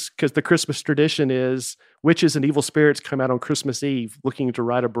brooms because the Christmas tradition is witches and evil spirits come out on Christmas Eve looking to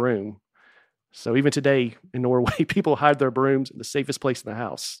ride a broom. So even today in Norway, people hide their brooms in the safest place in the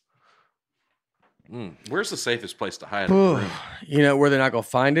house. Where's the safest place to hide a broom? You know where they're not gonna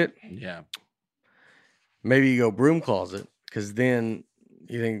find it? Yeah. Maybe you go broom closet because then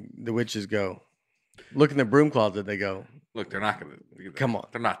you think the witches go look in the broom closet. They go, Look, they're not going to. Come on.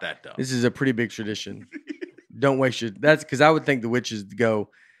 They're not that dumb. this is a pretty big tradition. Don't waste your. That's because I would think the witches go.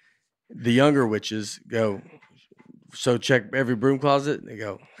 The younger witches go. So check every broom closet. They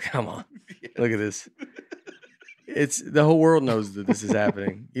go, come on, look at this. It's the whole world knows that this is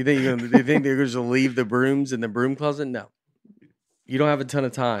happening. You think you think they're going to leave the brooms in the broom closet? No, you don't have a ton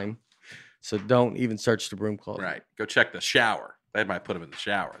of time, so don't even search the broom closet. Right. Go check the shower. They might put them in the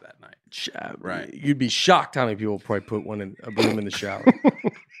shower that night. Right. You'd be shocked how many people probably put a broom in the shower.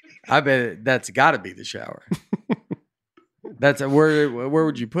 I bet that's got to be the shower. Where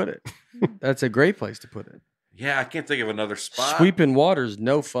would you put it? That's a great place to put it. Yeah, I can't think of another spot. Sweeping water's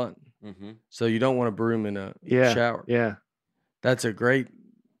no fun. Mm-hmm. So you don't want a broom in a Yeah. shower. Yeah. That's a great.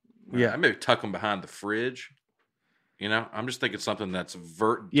 Yeah. I maybe tuck them behind the fridge. You know, I'm just thinking something that's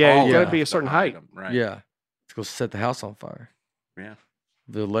Yeah, tall you gotta enough be a to certain hide height. 'em, right? Yeah. Let's go set the house on fire. Yeah.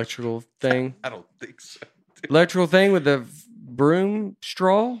 The electrical thing. I don't think so. Electrical thing with the broom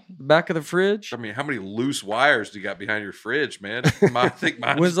straw, back of the fridge. I mean, how many loose wires do you got behind your fridge, man? I think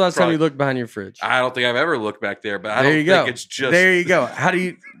mine's When's the last time probably- you looked behind your fridge? I don't think I've ever looked back there, but I There don't you think go. it's just. There you go.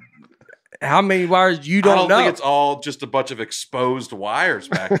 How many wires you I don't don't know? think it's all just a bunch of exposed wires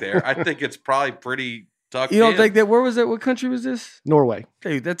back there. I think it's probably pretty tucked You don't in. think that? Where was it? What country was this? Norway.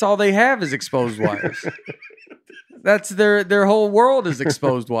 Dude, that's all they have is exposed wires. That's their whole world is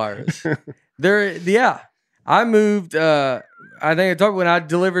exposed wires. I moved. I think I talked when I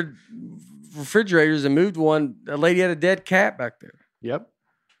delivered refrigerators and moved one. A lady had a dead cat back there. Yep.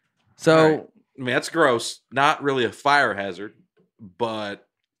 So All right. I mean, that's gross. Not really a fire hazard, but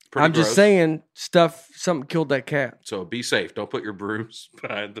pretty I'm just gross. saying something killed that cat. So be safe. Don't put your brooms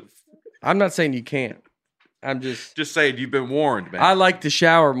behind the. I'm not saying you can't. I'm just saying you've been warned, man. I like to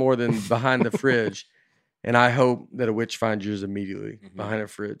shower more than behind the fridge. And I hope that a witch finds yours immediately behind a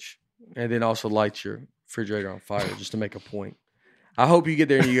fridge. And then also lights your refrigerator on fire just to make a point. I hope you get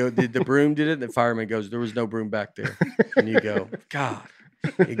there and you go, did the broom did it? The fireman goes, there was no broom back there. And you go, God,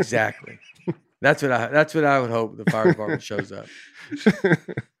 exactly. That's what I would hope the fire department shows up.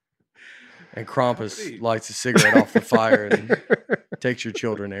 And Krampus lights a cigarette off the fire and takes your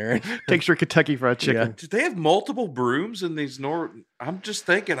children, Aaron. Takes your Kentucky Fried Chicken. Did they have multiple brooms in these I'm just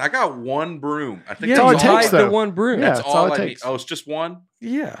thinking. I got one broom. I think Yeah, all you it hide takes, the though. one broom. Yeah. that's that's all, all it I need. takes. Oh, it's just one.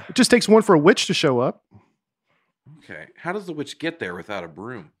 Yeah. It just takes one for a witch to show up. Okay. How does the witch get there without a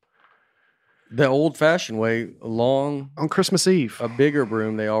broom? The old fashioned way, On Christmas Eve. a bigger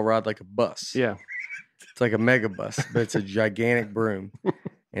broom, they all ride like a bus. Yeah. It's like a mega bus, but it's a gigantic broom.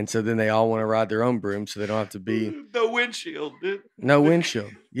 And so then they all want to ride their own broom so they don't have to be No windshield, dude. no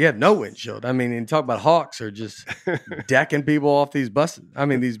windshield. Yeah, no windshield. I mean, and talk about hawks are just decking people off these buses. I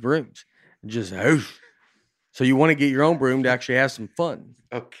mean, these brooms. Just whoosh. So you want to get your own broom to actually have some fun.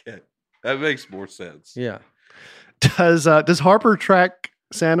 Okay. That makes more sense. Yeah. Does Harper track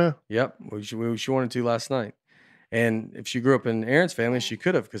Santa? Yep. She wanted to last night. And if she grew up in Aaron's family, she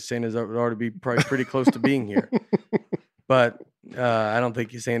could have, because Santa's would already be probably pretty close to being here. But I don't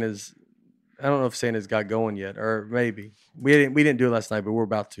think Santa's. I don't know if Santa's got going yet, or maybe we didn't do it last night, but we're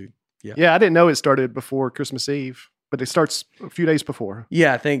about to. Yeah, I didn't know it started before Christmas Eve, but it starts a few days before.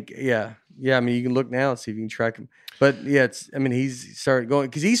 Yeah, I think. Yeah. I mean, you can look now and see if you can track him. But yeah, he's started going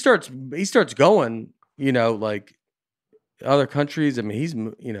because he starts going. Like other countries. I mean, he's.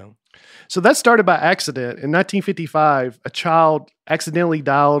 So that started by accident. In 1955, a child accidentally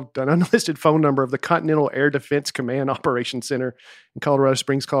dialed an unlisted phone number of the Continental Air Defense Command Operations Center in Colorado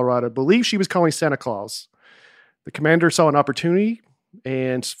Springs, Colorado. Believed she was calling Santa Claus. The commander saw an opportunity,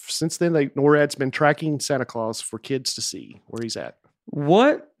 and since then, NORAD's been tracking Santa Claus for kids to see where he's at.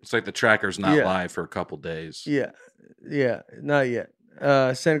 What? It's like the tracker's not Yeah. live for a couple days. Yeah, not yet.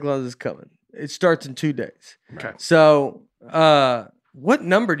 Santa Claus is coming. It starts in 2 days. Okay. So, what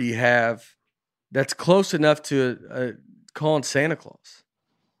number do you have that's close enough to calling Santa Claus?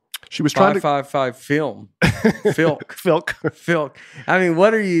 She was trying 555 film. Filk. Filk. Filk. I mean,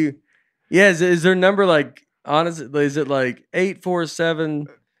 what are you? Yeah, is there a number like, honestly, is it like 847?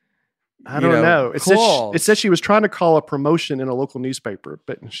 I don't know. It said she was trying to call a promotion in a local newspaper,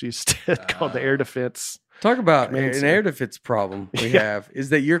 but she instead called the Air Defense. Talk about Command an Center. air defense problem we Yeah. have is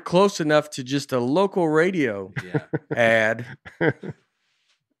that you're close enough to just a local radio Yeah. ad.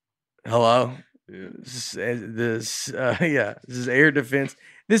 Hello. Yeah. This is air defense.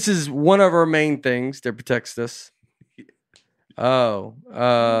 This is one of our main things that protects us. Oh,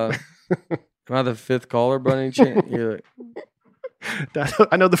 am I the fifth caller by any chance? You're like,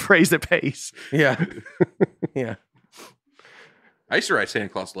 I know the phrase that pays. yeah, yeah. I used to write Santa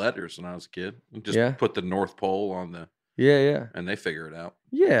Claus letters when I was a kid. Just Yeah. put the North Pole on the, Yeah. and they figure it out.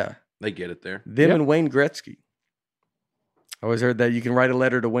 Yeah. They get it there. Them Yep. and Wayne Gretzky. I always heard that you can write a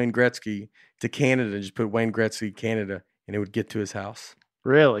letter to Wayne Gretzky to Canada and just put Wayne Gretzky Canada and it would get to his house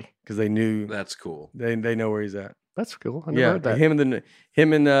Really? because they knew That's cool. they know where he's at. That's cool. I never heard that.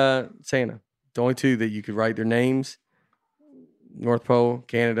 Him and Santa, the only two that you could write their names. North Pole,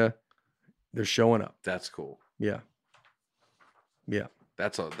 Canada, they're showing up. That's cool. Yeah.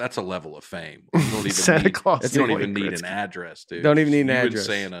 That's a level of fame. You don't even Santa need, Claus. you don't and even Wayne need Gretzky. an address, dude. Don't even need an You and address.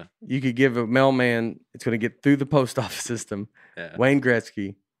 Santa. You could give a mailman. It's going to get through the post office system. Yeah. Wayne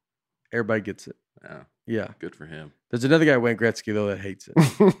Gretzky, everybody gets it. Yeah. Yeah. Good for him. There's another guy, Wayne Gretzky, though, that hates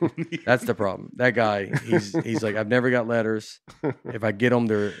it. That's the problem. That guy, he's like, I've never got letters. If I get them,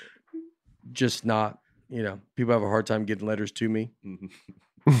 they're just not. People have a hard time getting letters to me.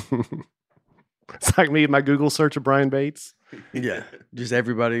 It's like me and my Google search of Brian Bates. Yeah, just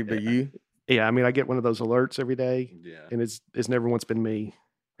everybody but you. Yeah, I mean, I get one of those alerts every day, Yeah. and it's never once been me.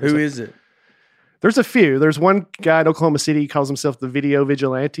 Who is it? There's a few. There's one guy in Oklahoma City, calls himself the Video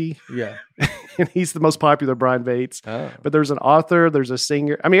Vigilante, Yeah. and he's the most popular Brian Bates. Oh. But there's an author, there's a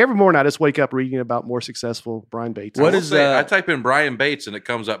singer. I mean, every morning I just wake up reading about more successful Brian Bates. What I will is, say, I type in Brian Bates and it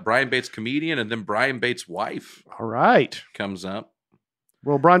comes up Brian Bates comedian, and then Brian Bates wife All right. comes up.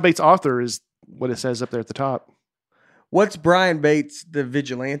 Well, Brian Bates author is what it says up there at the top. What's Brian Bates, the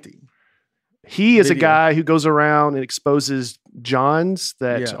vigilante? He is a Video. guy who goes around and exposes Johns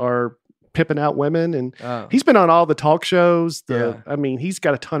that Yeah. are pimping out women, and Oh. he's been on all the talk shows. Yeah. I mean, he's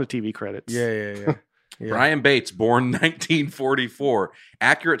got a ton of TV credits. Yeah. Brian Bates, born 1944,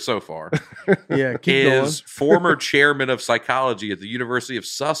 accurate so far, Yeah, keep is former chairman of psychology at the University of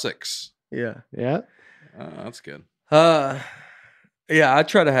Sussex. going. Yeah. Oh, that's good. Yeah, I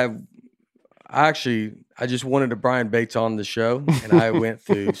try to have. I just wanted a Brian Bates on the show, and I went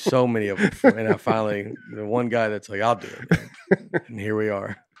through so many of them, and I finally the one guy that's like, I'll do it, man. And here we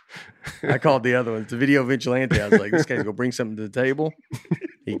are. I called the other one, the Video Vigilante. I was like, this guy's gonna bring something to the table.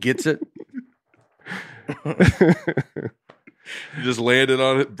 He gets it. You just landed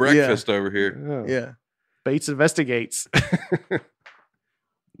on it. Breakfast over here. Oh. Yeah. Bates investigates.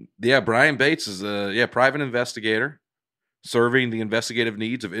 Yeah, Brian Bates is a private investigator serving the investigative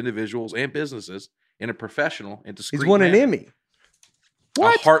needs of individuals and businesses in a professional and discreet He's won an manner. Emmy.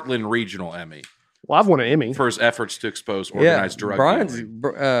 What? A Heartland Regional Emmy Well, I've won an Emmy. for his efforts to expose organized drug Brian's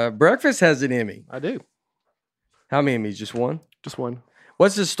dealing. Breakfast has an Emmy. I do. How many Emmys? Just one? Just one.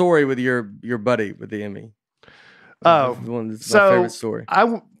 What's the story with your buddy with the Emmy? Oh, The one that's my so favorite story.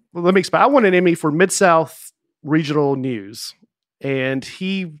 Let me explain. I won an Emmy for Mid-South Regional News, and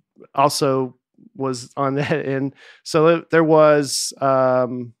he also was on that. And so there was What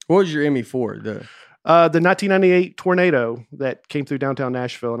was your Emmy for? the 1998 tornado that came through downtown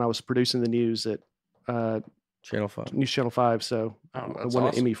Nashville, and I was producing the news at Channel 5. News Channel 5. So Oh, I that's won an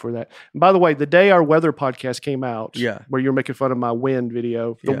awesome. Emmy for that. And by the way, the day our weather podcast came out, Yeah. where you're making fun of my wind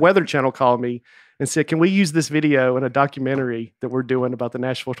video, the Yeah. Weather Channel called me and said, "Can we use this video in a documentary that we're doing about the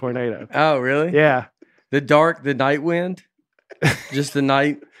Nashville tornado?" Oh, really? Yeah. The night wind? Just the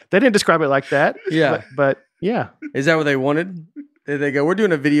night? They didn't describe it like that. Yeah. But yeah. Is that what they wanted? Did they go, we're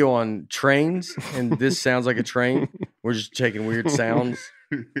doing a video on trains, and this sounds like a train? We're just taking weird sounds.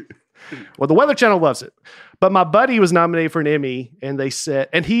 Well, the Weather Channel loves it. But my buddy was nominated for an Emmy, and they said,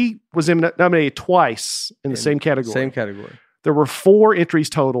 and he was nominated twice in the same category. Same category. There were 4 entries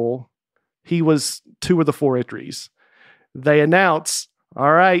total. He was 2 of the 4 entries. They announce,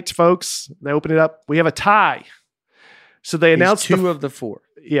 all right, folks, they open it up. We have a tie. So they announced He's 2 of the 4.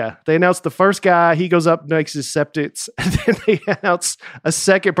 Yeah, they announced the first guy. He goes up, makes his acceptance, and then they announce a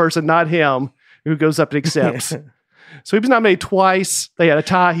second person, not him, who goes up and accepts. So he was nominated twice. They had a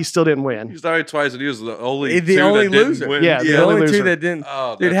tie. He still didn't win. He's nominated twice, and he was the only The two only that didn't loser. win. Yeah, The only only loser. 2 that didn't.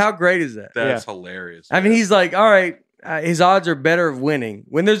 Oh, Dude, that's- how great is that? That's hilarious. I mean, he's like, all right, his odds are better of winning.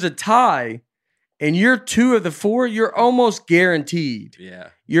 When there's a tie and you're 2 of the 4, you're almost guaranteed. yeah.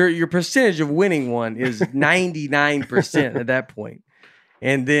 Your percentage of winning one is 99% at that point.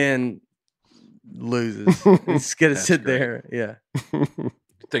 And then loses. It's going to That's sit great. there. Yeah.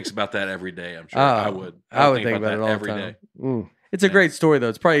 Thinks about that every day. I'm sure Oh, I would. I would think about it all the every time. day. Mm. It's a Yeah. great story, though.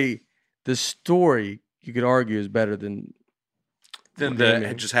 It's probably the story you could argue is better than, Than the the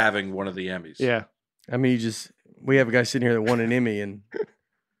Emmy. just having one of the Emmys. Yeah. I mean, we have a guy sitting here that won an Emmy, and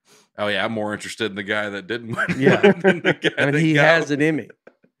Oh yeah, I'm more interested in the guy that didn't win. Yeah. than the guy I mean, that he got has one. an Emmy.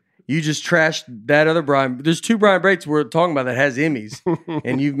 You just trashed that other Brian. There's 2 Brian Brates we're talking about that has Emmys,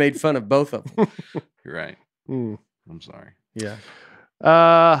 and you've made fun of both of them. You're right. Mm. I'm sorry. Yeah.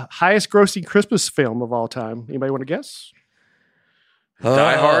 Highest grossing Christmas film of all time. Anybody want to guess?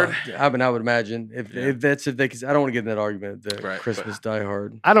 Die Hard? I mean, I would imagine if Yeah. because I don't want to get in that argument. The Right, Christmas Die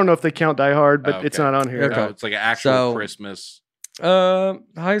Hard. I don't know if they count Die Hard, but Oh, it's okay. not on here. Okay. Oh, it's like an actual So- Christmas.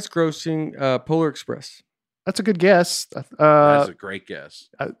 Highest grossing Polar Express. That's a good guess. That's a great guess.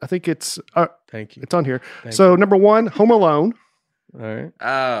 I think it's Thank you. on here. Thank So number 1, Home Alone, All right.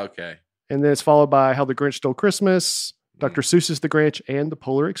 Ah, okay. and then it's followed by How the Grinch Stole Christmas, Mm. Dr. Seuss's The Grinch, and The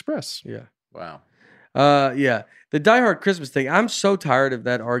Polar Express. Yeah. Wow. Yeah. The Die Hard Christmas thing. I'm so tired of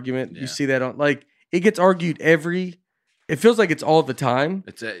that argument. Yeah. You see that on it gets argued it feels like it's all the time.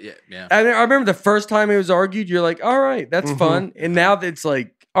 It's a, yeah. I remember the first time it was argued, you're like, all right, that's Mhm. fun. And now that it's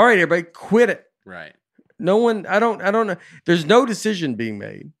like, all right, everybody, quit it. Right. No one, I don't know. There's no decision being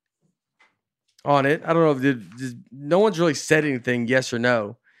made on it. I don't know if no one's really said anything, yes or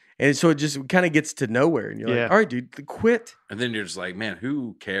no. And so it just kind of gets to nowhere. And you're Yeah. like, all right, dude, quit. And then you're just like, man,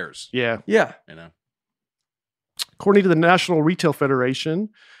 who cares? Yeah. Yeah. You know. According to the National Retail Federation,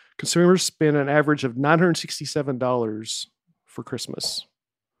 consumers spend an average of $967 for Christmas.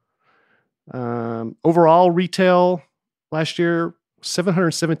 Overall, retail last year,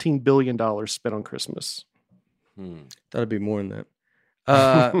 $717 billion spent on Christmas. That'd be more than that.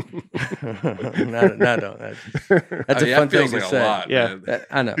 No, that's a fun that feels thing like to a say. lot. Yeah. Man.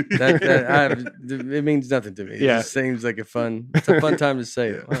 I know. It means nothing to me. It Yeah. just seems like it's a fun time to say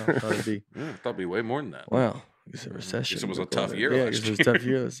it. Wow, I thought it'd be, Yeah, I thought it'd be way more than that. wow. It's a recession. Guess it was a We'll call tough it. year Yeah, last it was a tough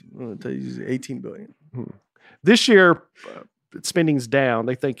year. It was 18 billion. This year, spending's down.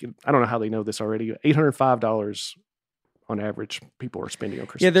 They think, I don't know how they know this already, $805 on average people are spending on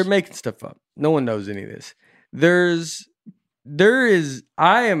Christmas. Yeah, they're making stuff up. No one knows any of this.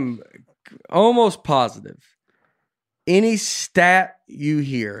 I am almost positive any stat you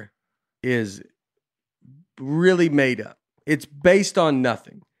hear is really made up. It's based on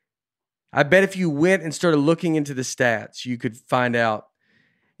nothing. I bet if you went and started looking into the stats, you could find out.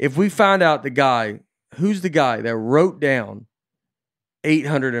 If we find out who's the guy that wrote down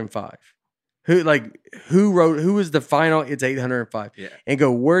 805? Who was the final? It's 805. Yeah. And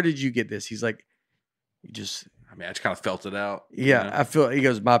go, where did you get this? He's like, I just kind of felt it out. yeah, you know? I feel. He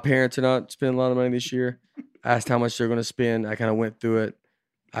goes, my parents are not spending a lot of money this year. I asked how much they're going to spend. I kind of went through it.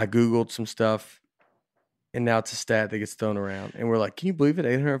 I Googled some stuff, and now it's a stat that gets thrown around. And we're like, can you believe it?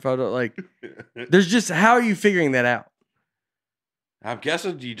 $805. Like, there's just how are you figuring that out? I'm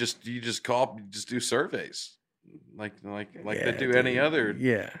guessing you just do surveys like Yeah, they do any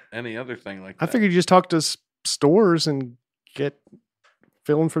dude. other thing like that. I figured you just talk to stores and get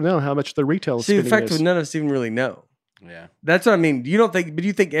feeling from them how much the retail See, the spending fact is. is, none of us even really know. Yeah. That's what I mean. You don't think, but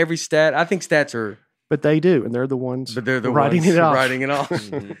you think every stat? I think stats are, But they do, and they're the ones but they're the writing ones it off. writing it off.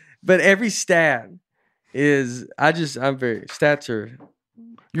 Mhm. But every stat is. Stats are.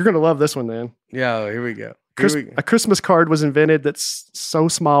 You're going to love this one then. Yeah, here we go. A Christmas card was invented that's so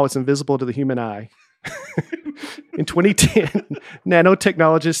small it's invisible to the human eye. In 2010,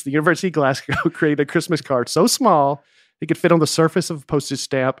 nanotechnologists at the University of Glasgow created a Christmas card so small it could fit on the surface of a postage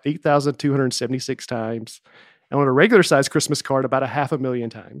stamp 8,276 times, and on a regular size Christmas card about 500,000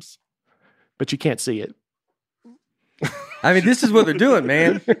 times. But you can't see it. I mean, this is what they're doing,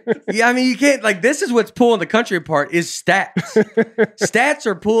 man. Yeah, I mean, you can't, like, this is what's pulling the country apart is stats. Stats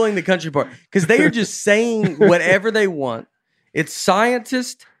are pulling the country apart because they are just saying whatever they want. It's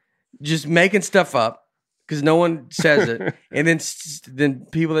scientists just making stuff up because no one says it. And then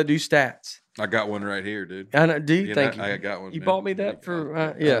people that do stats. I got one right here, dude. I know, do you? Thank you. I got one. You man. bought me that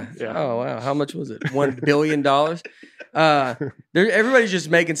for, yeah. Yeah. Oh, wow. How much was it? $1 billion? Everybody's just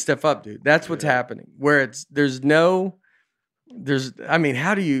making stuff up, dude. That's what's happening. Where I mean,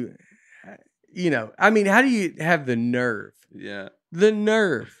 how do you have the nerve Yeah.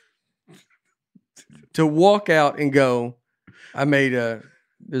 to walk out and go,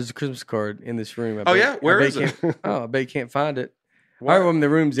 there's a Christmas card in this room. Where is it? I bet you can't find it. Why? All right, well, the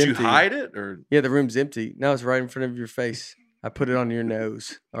room's Did empty. you hide it or? Yeah, the room's empty. No, it's right in front of your face. I put it on your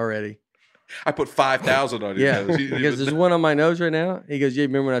nose already. I put 5,000 on your Yeah, nose. You didn't because even there's one on my nose right now. He goes, yeah,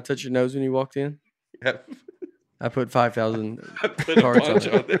 remember when I touched your nose when you walked in? know. I put 5,000 I put a cards bunch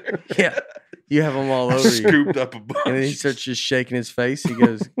on on there. Yeah, you have them all over you. Scooped up a bunch. And then he starts just shaking his face. He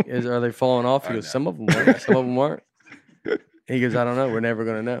goes, are they falling off? He I goes, know. some of them are. Some of them aren't. He goes, I don't know. We're never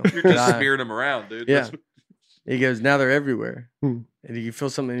going to know. You're And just I- smearing them around, dude. Yeah. That's- He goes, now they're everywhere. Hmm. And you feel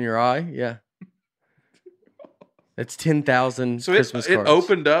something in your eye? Yeah. It's 10,000 So Christmas it cards.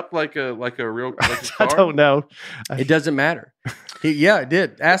 opened up like a real like a I card? don't know. It doesn't matter. It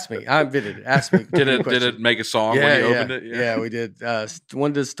did. Ask me. I invented it. Ask me. Did it Question. make a song when you opened it? Yeah, we did.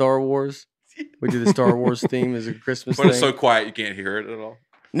 One did Star Wars. We did the Star Wars theme as a Christmas But thing. it's so quiet you can't hear it at all.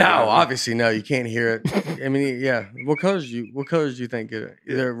 No, obviously no. You can't hear it. I mean, yeah. What colors do you think?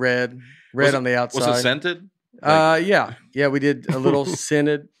 Either red Was on the outside. Was it scented? Yeah. We did a little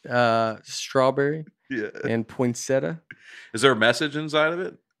scented strawberry Yeah. and poinsettia. Is there a message inside of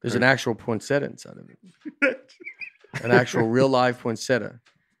it? There's an actual poinsettia inside of it. An actual real live poinsettia.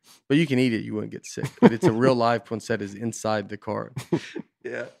 But you can eat it. You wouldn't get sick. But it's a real live poinsettia is inside the card.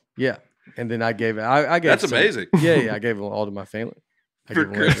 Yeah. Yeah. And then I gave it. I gave That's some- amazing. Yeah. I gave them all to my family. I For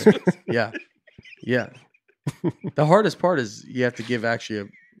gave them away to- Christmas. Yeah. The hardest part is you have to give actually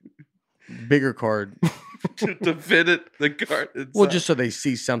a bigger card. to fit it, the card. Well, inside. just so they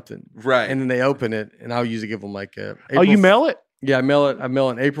see something. right. And then they open it, and I'll usually give them like a. Oh, you mail it? Yeah, I mail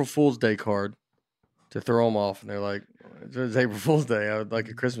an April Fool's Day card to throw them off, and they're like, "It's April Fool's Day. I would like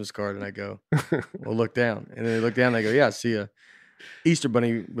a Christmas card." And I go, "Well, look down." And then they look down, and they go, "Yeah, I see a Easter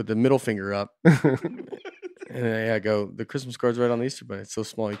bunny with the middle finger up." And then I go, "The Christmas card's right on the Easter bunny. It's so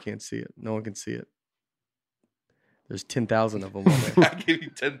small you can't see it. No one can see it. There's 10,000 of them on there." I gave you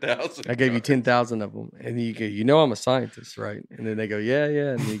 10,000. I gave you 10,000 of them. And you go, I'm a scientist, right? And then they go, yeah.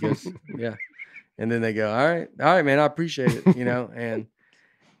 And he goes, yeah. And then they go, all right, man, I appreciate it, and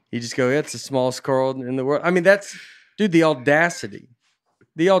you just go, yeah, it's the smallest card in the world. I mean, that's, dude, the audacity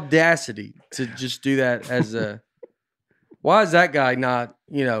to just do that why is that guy not,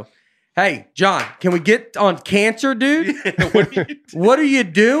 hey, John, can we get on cancer, dude? Yeah, what are you What are you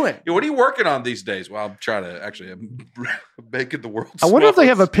doing? doing? Yeah, what are you working on these days? Well, I'm trying to actually make it the world. I wonder if they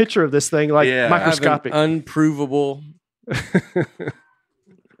have a smallest. picture of this thing, like Yeah. I have an microscopic. unprovable.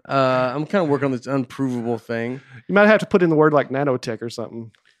 I'm kind of working on this unprovable thing. You might have to put in the word like nanotech or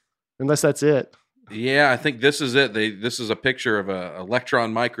something, unless that's it. Yeah, I think this is it. This is a picture of a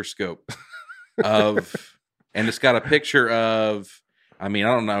electron microscope and it's got a picture of. I mean,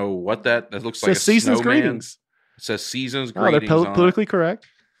 I don't know what that looks like. Says season's snowman. greetings. It says seasons Oh, they're greetings. on it. politically correct.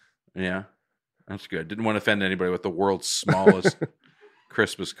 Yeah, that's good. Didn't want to offend anybody with the world's smallest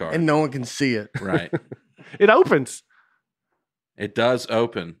Christmas card. And no one can see it. Right. It opens. It does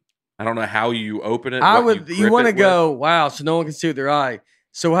open. I don't know how you open it. You grip want to it with. go, wow, so no one can see with their eye.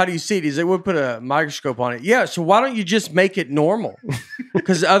 So how do you see it? He's like, we'll put a microscope on it. Yeah, so why don't you just make it normal?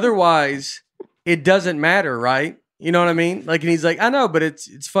 Because otherwise it doesn't matter, right? You know what I mean? Like, and he's like, I know, but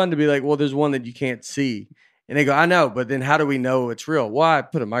it's fun to be like, well, there's one that you can't see. And they go, I know, but then how do we know it's real? Why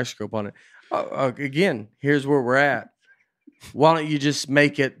put a microscope on it? Again, here's where we're at. Why don't you just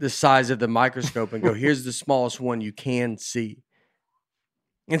make it the size of the microscope and go, here's the smallest one you can see?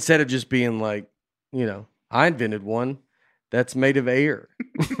 Instead of just being like, I invented one that's made of air.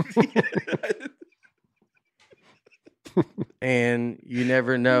 And you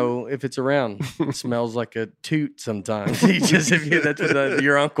never know if it's around. It smells like a toot sometimes. That's what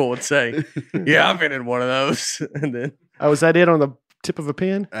your uncle would say. Yeah, I invented one of those. And then, Oh, is that it on the tip of a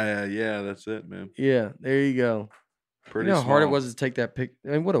pen? Yeah, that's it, man. yeah, there you go. Pretty You know how hard it small. was to take that pic. I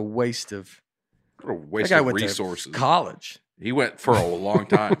mean, what a waste of What a That waste guy of went resources. to college. He went for a long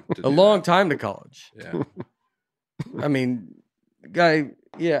time. To A do long that. time to college. Yeah. I mean, guy,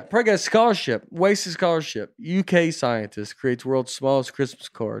 yeah, probably got a scholarship. Wasted scholarship. UK scientist creates world's smallest Christmas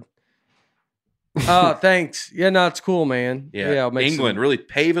card. Oh, thanks. Yeah, no, it's cool, man. Yeah. I'll make England some- really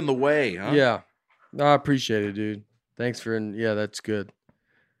paving the way, huh? Yeah, no, I appreciate it, dude. Thanks for. Yeah, that's good.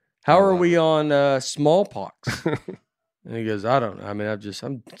 How I are love we it. on smallpox? And he goes, I don't know. I mean,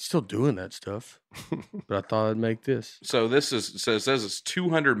 I'm still doing that stuff, but I thought I'd make this. So this is so it says it's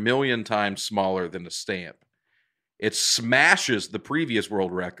 200 million times smaller than a stamp. It smashes the previous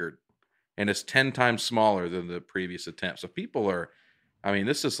world record, and it's 10 times smaller than the previous attempt. So people are, I mean,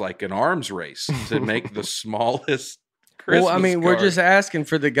 this is like an arms race to make the smallest Christmas Well, I mean, we're card. just asking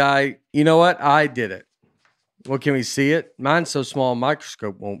for the guy. You know what? I did it. Well, can we see it? Mine's so small, a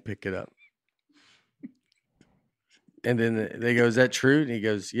microscope won't pick it up. And then they go, is that true? And he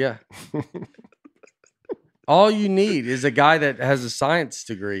goes, yeah. All you need is a guy that has a science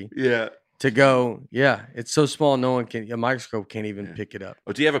degree Yeah. to go, yeah, it's so small, no one can, a microscope can't even Yeah. pick it up.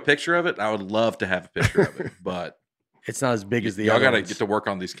 Oh, do you have a picture of it? I would love to have a picture of it, but It's not as big as the y'all other got to ones. get to work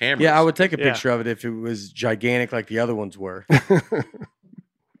on these cameras. Yeah, I would take a Yeah. picture of it if it was gigantic like the other ones were.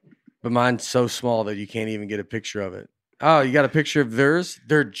 But mine's so small that you can't even get a picture of it. Oh, you got a picture of theirs?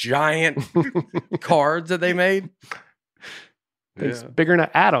 They're giant cards that they made? It's Yeah. bigger than an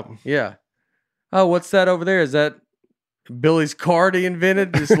atom. Yeah. Oh, what's that over there? Is that Billy's card he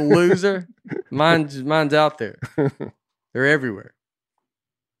invented? This loser? Mine's out there. They're everywhere.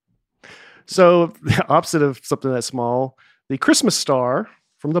 So the opposite of something that small, the Christmas star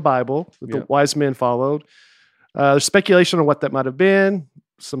from the Bible that the Yep. wise men followed. There's speculation on what that might have been.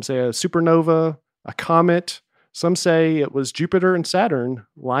 Some say a supernova, a comet. Some say it was Jupiter and Saturn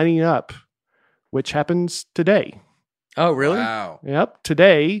lining up, which happens today. Oh, really? Wow. Yep,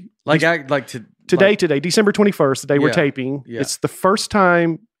 today. Today, Today, December 21st, the day we're Yeah, taping. yeah. It's the first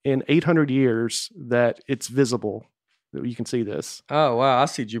time in 800 years that it's visible. That you can see this. Oh, wow. I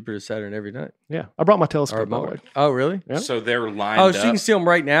see Jupiter, Saturn every night. Yeah, I brought my Or telescope. By the way. Oh, really? Yeah. So they're lined Oh, up. so you can see them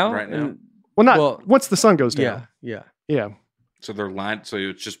right now? Right now. And- Well, not Well, once the sun goes yeah, down. yeah. Yeah. So they're lined. So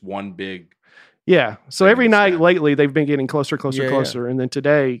it's just one big. Yeah. So Thing every in the night sky. lately, they've been getting closer, closer, Yeah, yeah. closer. And then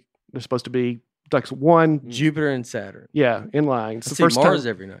today, they're supposed to be like one, Jupiter and Saturn. yeah, in line. I It's the see first Mars time.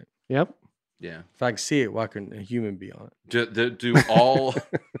 every night. Yep. Yeah. If I can see it, why couldn't a human be on it? Do all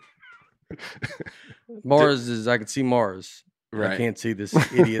Mars is, I can see Mars. I right? can't see this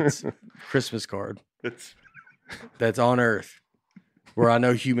idiot's Christmas card It's, that's on Earth where I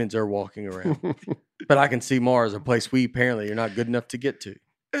know humans are walking around. But I can see Mars, a place we apparently are not good enough to get to.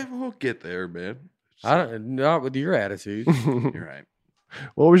 we'll get there, man. I don't, not with your attitude. You're right.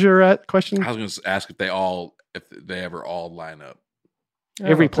 What was your question? I was going to ask if they ever all line up. I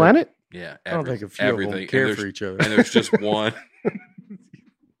Every don't think- planet? Yeah. I don't think a few everything. of them And care there's- for each other. And there's just one.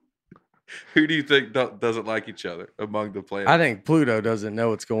 Who do you think doesn't like each other among the planets? I think Pluto doesn't know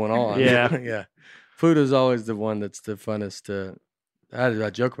what's going on. Yeah. yeah. Pluto's always the one that's the funnest to. I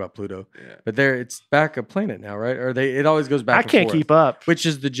joke about Pluto, Yeah. but it's back a planet now, right? Or it always goes back. I and can't forth, keep up. Which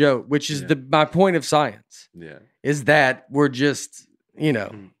is the joke? Which is Yeah. my point of science Yeah. is that we're just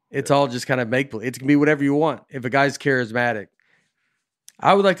it's all just kind of make believe. It can be whatever you want. If a guy's charismatic,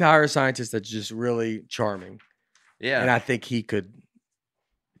 I would like to hire a scientist that's just really charming, Yeah. and I think he could.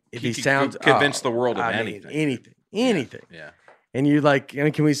 If he could sounds convince the world of I mean, anything. anything. Yeah. And you're like,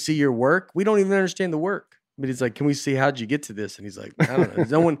 and can we see your work? We don't even understand the work. But he's like, can we see how'd you get to this? And he's like, I don't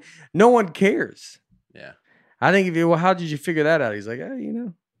know. No one cares. Yeah. I think how did you figure that out? He's like,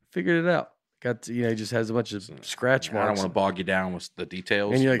 figured it out. Got to, he just has a bunch of scratch I don't marks. want to bog you down with the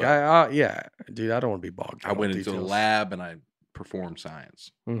details. And you're like, but yeah, dude, I don't want to be bogged. I went into the lab and I performed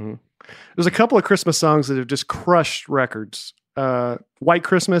science. Mm-hmm. There's a couple of Christmas songs that have just crushed records. White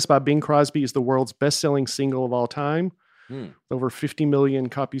Christmas by Bing Crosby is the world's best-selling single of all time. Over 50 million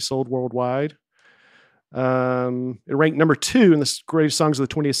copies sold worldwide. It ranked number 2 in the greatest songs of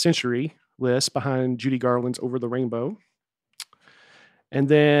the 20th century list behind Judy Garland's Over the Rainbow. And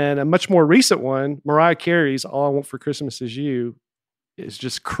then a much more recent one, Mariah Carey's All I Want for Christmas Is You, is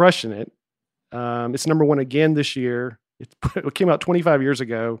just crushing it. It's number 1 again this year. It came out 25 years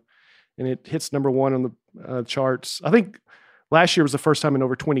ago, and it hits number 1 on the charts. I think last year was the first time in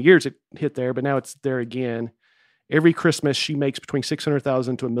over 20 years it hit there, but now it's there again. Every Christmas, she makes between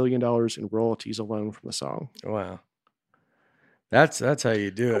 $600,000 to $1 million in royalties alone from the song. Wow. That's how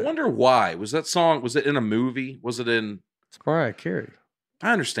you do I it. wonder why. Was it in a movie? Was it in It's Mariah Carey.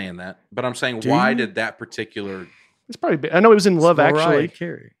 I understand that, but I'm saying Do why you? did that particular It's probably. I know it was in Love It's Mariah Actually.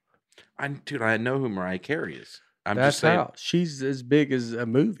 Carey. I know who Mariah Carey is. I'm That's just saying how she's as big as a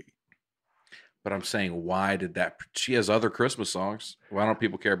movie. But I'm saying, why did that? She has other Christmas songs. Why don't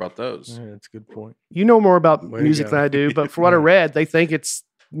people care about those? Yeah, that's a good point. You know more about Way to music go. than I do, but for what I Yeah. read, they think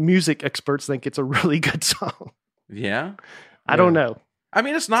music experts think it's a really good song. Yeah. I don't know. I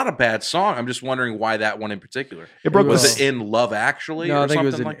mean, it's not a bad song. I'm just wondering why that one in particular. It broke was Was the, it in Love Actually? No, or I think it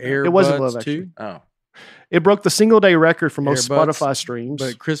was something an like that? Airbuds It wasn't Love too. Oh, it broke the single day record for most Airbuds, Spotify streams.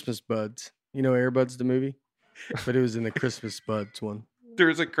 But Christmas Buds. You know Airbuds, the movie? But it was in the Christmas Buds one.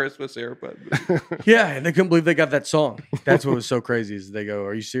 there's a Christmas Airbud. Yeah, and they couldn't believe they got that song. That's what was so crazy is they go,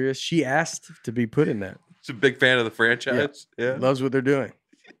 "Are you serious?" She asked to be put in that. She's a big fan of the franchise. Yeah. Loves what they're doing.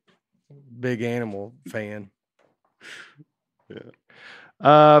 Big Animal fan.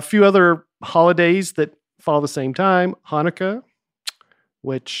 A few other holidays that fall the same time. Hanukkah,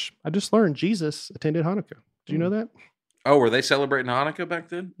 which I just learned Jesus attended Hanukkah. Did you know that? Oh, were they celebrating Hanukkah back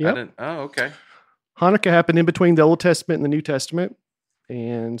then? Yep. I didn't. Oh, okay. Hanukkah happened in between the Old Testament and the New Testament.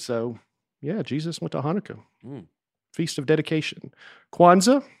 And so, yeah, Jesus went to Hanukkah. Hmm. Feast of Dedication.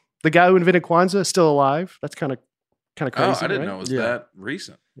 Kwanzaa, the guy who invented Kwanzaa is still alive. That's kind of crazy. Oh, I didn't right? know it was Yeah. that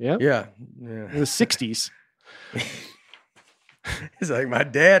recent. Yeah. Yeah. In Yeah. the 60s. It's like my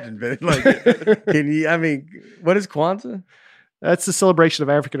dad invented. Like, can you? I mean, what is Kwanzaa? That's the celebration of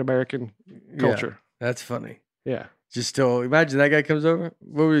African American culture. Yeah, that's funny. Yeah. Just still imagine that guy comes over.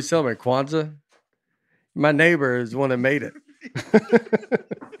 What were you celebrating? Kwanzaa? My neighbor is the one that made it.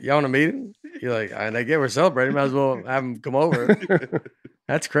 Y'all want to meet him? You're like, and I get we're celebrating. Might as well have him come over.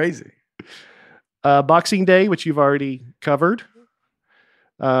 That's crazy. Boxing Day, which you've already covered.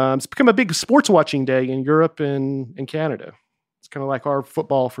 It's become a big sports watching day in Europe and in Canada. It's kind of like our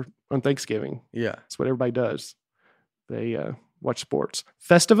football on Thanksgiving. Yeah. That's what everybody does. They watch sports.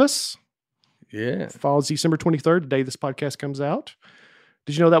 Festivus Yeah. falls December 23rd, the day this podcast comes out.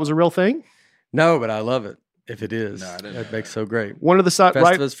 Did you know that was a real thing? No, but I love it. If it is, No, I didn't that know makes that. so great. One of the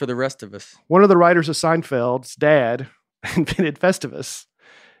Festivus for the rest of us. one of the writers of Seinfeld's dad invented Festivus,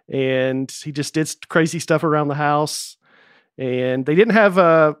 and he just did crazy stuff around the house. And they didn't have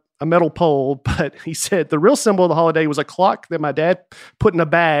a metal pole, but he said the real symbol of the holiday was a clock that my dad put in a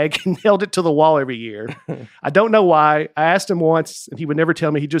bag and held it to the wall every year. I don't know why. I asked him once, and he would never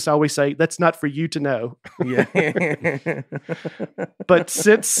tell me. He'd just always say, "That's not for you to know." Yeah. But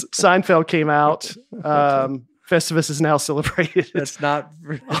since Seinfeld came out, Festivus is now celebrated. That's not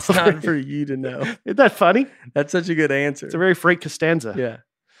for you to know. Isn't that funny? That's such a good answer. It's a very Frank Costanza. Yeah.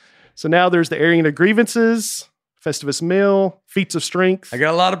 So now there's the airing of grievances, Festivus meal, feats of strength. I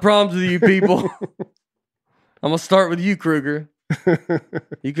got a lot of problems with you people. I'm gonna start with you, Kruger.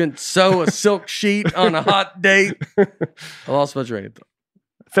 You can sew a silk sheet on a hot date. I lost my train of thought.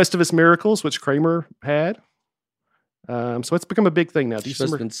 Festivus miracles, which Kramer had. So it's become a big thing now. She must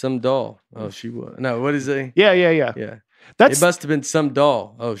December. have been some doll. Oh, she was. No, what is it? Yeah. Yeah. That's It must have been some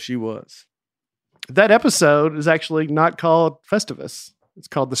doll. Oh, she was. that episode is actually not called Festivus. It's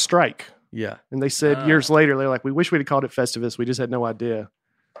called The Strike. Yeah. And they said Ah. years later, they're like, we wish we'd have called it Festivus. We just had no idea.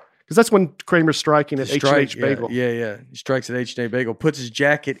 Because that's when Kramer's striking at H&H Bagel. Yeah. He strikes at H&H Bagel, puts his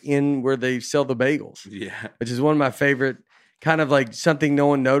jacket in where they sell the bagels, Yeah. which is one of my favorite, kind of like something no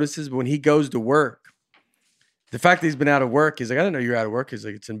one notices. But when he goes to work, the fact that he's been out of work, he's like, I didn't know you were out of work. He's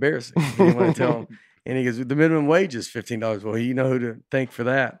like, it's embarrassing. He didn't want to tell him. And he goes, the minimum wage is $15. Well, you know who to thank for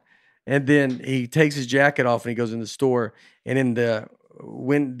that. And then he takes his jacket off and he goes in the store, and in the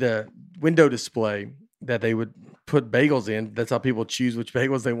window display that they would put bagels in, that's how people choose which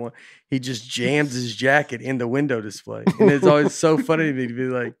bagels they want. He just jams his jacket in the window display. And it's always so funny to me to be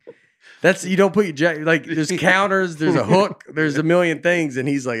like, you don't put your jacket, like there's counters, there's a hook, there's a million things. And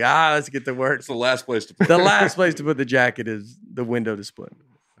he's like, let's get to work. It's the last place to put The last place to put the jacket is the window display.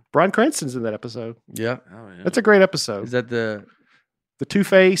 Bryan Cranston's in that episode. Yeah. Oh, yeah. That's a great episode. Is that the, The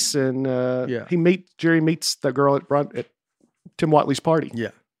Two-Face and Yeah. Jerry meets the girl at Tim Watley's party. yeah.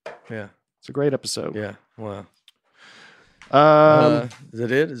 It's a great episode. Yeah. Wow. Is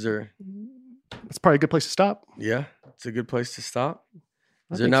that it? Is there, It's probably a good place to stop. yeah, it's a good place to stop.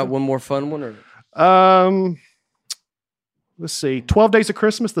 I Is there think not so. one more fun one or? Let's see. 12 Days of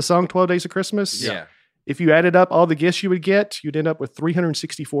Christmas, the song 12 Days of Christmas. Yeah. If you added up all the gifts you would get, you'd end up with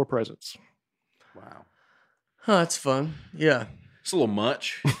 364 presents. Wow. Huh, that's fun. Yeah. It's a little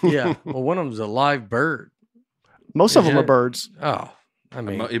much. Yeah. Well, one of them's a live bird. Most of them Yeah. are birds. Oh, I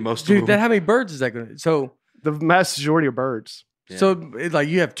mean, Most of dude, them. how many birds is that going to? So, The vast majority are birds. Yeah. so it's like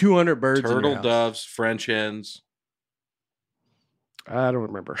you have 200 birds. in your Turtle house. doves, French hens. I don't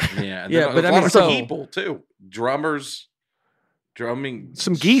remember. Yeah. And Yeah, then but a I lot mean, of so- people too. Drummers, drumming.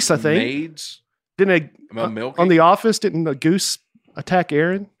 Some geese, I think. Maids. Didn't Milking. on The Office, didn't a goose attack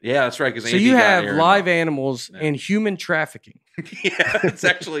Aaron? Yeah, that's right. Because So you have live animals and human trafficking. Yeah, it's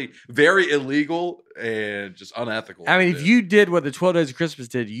actually very illegal and just unethical. I mean, if you did what the 12 Days of Christmas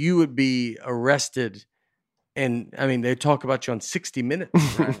did, you would be arrested. And I mean, they talk about you on 60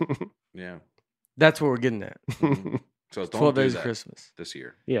 Minutes. Right. Yeah. That's what we're getting at. Mhm. So don't 12 do Days that of Christmas. this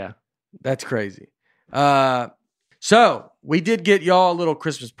year. Yeah. That's crazy. So we did get y'all a little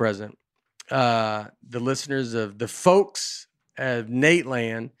Christmas present. The listeners of the folks of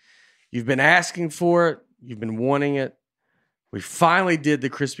Nateland, you've been asking for it. You've been wanting it. We finally did the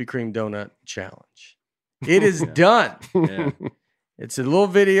Krispy Kreme donut challenge. It is done. Yeah. It's a little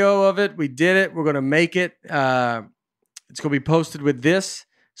video of it. We did it. We're going to make it. It's going to be posted with this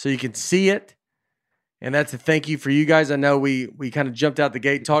so you can see it. And that's a thank you for you guys. I know we kind of jumped out the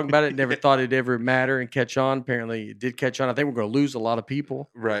gate talking about it. Never thought it'd ever matter and catch on. Apparently it did catch on. I think we're going to lose a lot of people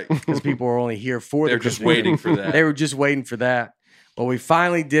Right. because people are only here for They're the just Krispy waiting Kreme. for that. They were just waiting for that. Well, we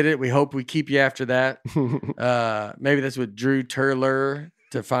finally did it. We hope we keep you after that. Maybe that's what Drew Turler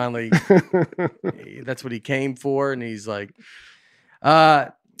to finally, that's what he came for. And he's like,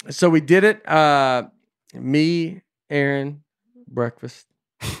 so we did it. Me, Aaron, breakfast,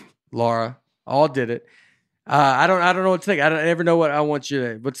 Laura, all did it. I don't know what to think. I don't ever know what I want you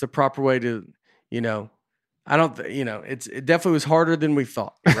to, what's the proper way to, it definitely was harder than we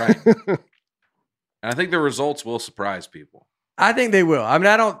thought. Right. And I think the results will surprise people. I think they will. I mean,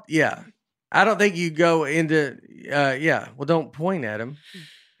 I don't think you go into, well, don't point at them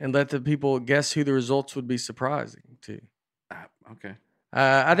and let the people guess who the results would be surprising to. Okay.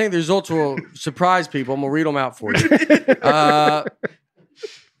 I think the results will surprise people. I'm going to read them out for you.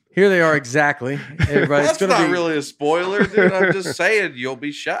 Here they are exactly. Everybody, That's not really a spoiler, dude. I'm just saying you'll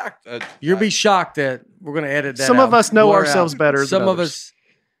be shocked. You'll be shocked that we're going to edit that Some out. of us know Blur ourselves out. better Some than of others.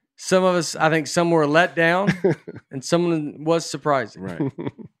 us, I think some were let down and some was surprising. Right.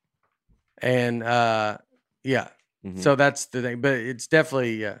 And Mhm. so that's the thing. But it's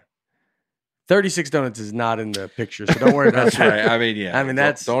definitely 36 donuts is not in the picture, so don't worry about That's that. right. I mean, yeah. I mean,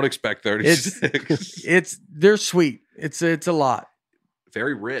 that's don't expect 36. they're sweet. It's a lot.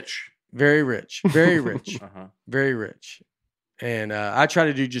 Very rich. Very rich. Very rich. Uh-huh. Very rich. And I tried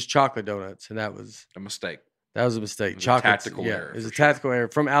to do just chocolate donuts, and that was A mistake. a mistake. It was a Chocolate's- tactical yeah, error, It was a for sure. tactical error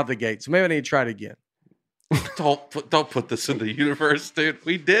from out the gate. So maybe I need to try it again. Don't put this in the universe, dude.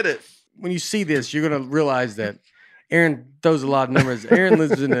 We did it. When you see this, you're going to realize that Aaron throws a lot of numbers. Aaron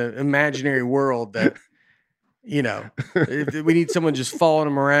lives in an imaginary world that, if we need someone just following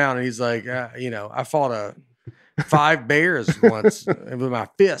him around. And he's like, I fought 5 bears once with my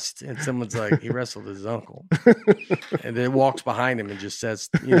fist. And someone's like, he wrestled his uncle. And then walks behind him and just says,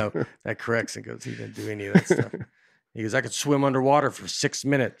 that corrects and goes, he didn't do any of that stuff. He goes, I could swim underwater for 6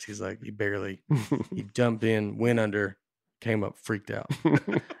 minutes. He's like, he dumped in, went under, came up, freaked out.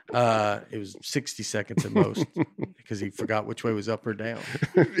 It was 60 seconds at most because he forgot which way was up or down.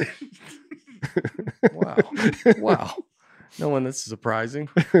 Wow. No one, this is surprising.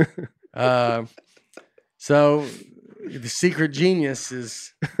 So the secret genius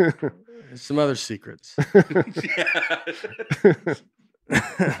is some other secrets.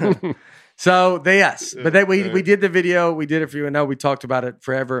 So we did the video. We did it for you. I know we talked about it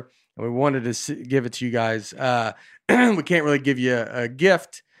forever, and we wanted to give it to you guys. We can't really give you a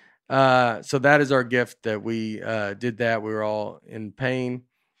gift, so that is our gift that we did that. We were all in pain.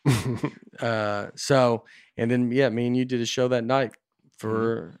 And then me and you did a show that night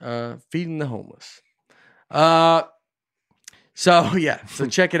for feeding the homeless. So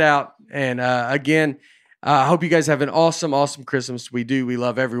check it out. And again, I hope you guys have an awesome, awesome Christmas. We do. We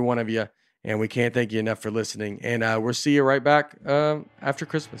love every one of you. And we can't thank you enough for listening. And we'll see you right back after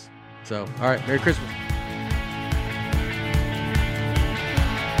Christmas. So, all right. Merry Christmas.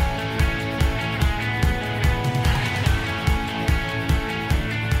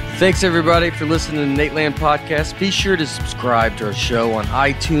 Thanks, everybody, for listening to Nateland Podcast. Be sure to subscribe to our show on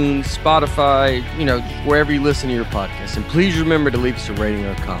iTunes, Spotify, wherever you listen to your podcast. And please remember to leave us a rating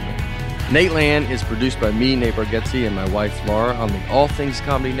or a comment. Nateland is produced by me, Nate Bargatze, and my wife, Laura, on the All Things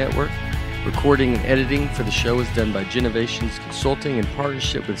Comedy Network. Recording and editing for the show is done by Genovations Consulting in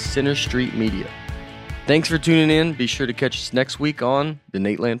partnership with Center Street Media. Thanks for tuning in. Be sure to catch us next week on the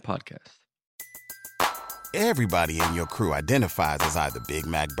Nateland Podcast. Everybody in your crew identifies as either Big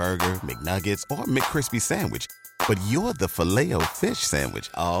Mac Burger, McNuggets, or McCrispy Sandwich. But you're the Filet-O-Fish Sandwich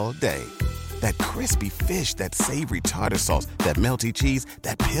all day. That crispy fish, that savory tartar sauce, that melty cheese,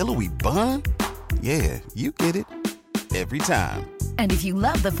 that pillowy bun. Yeah, you get it. Every time. And if you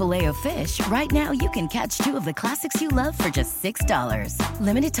love the Filet-O-Fish, right now you can catch 2 of the classics you love for just $6.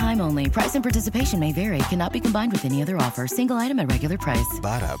 Limited time only. Price and participation may vary. Cannot be combined with any other offer. Single item at regular price.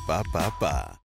 Ba-da-ba-ba-ba.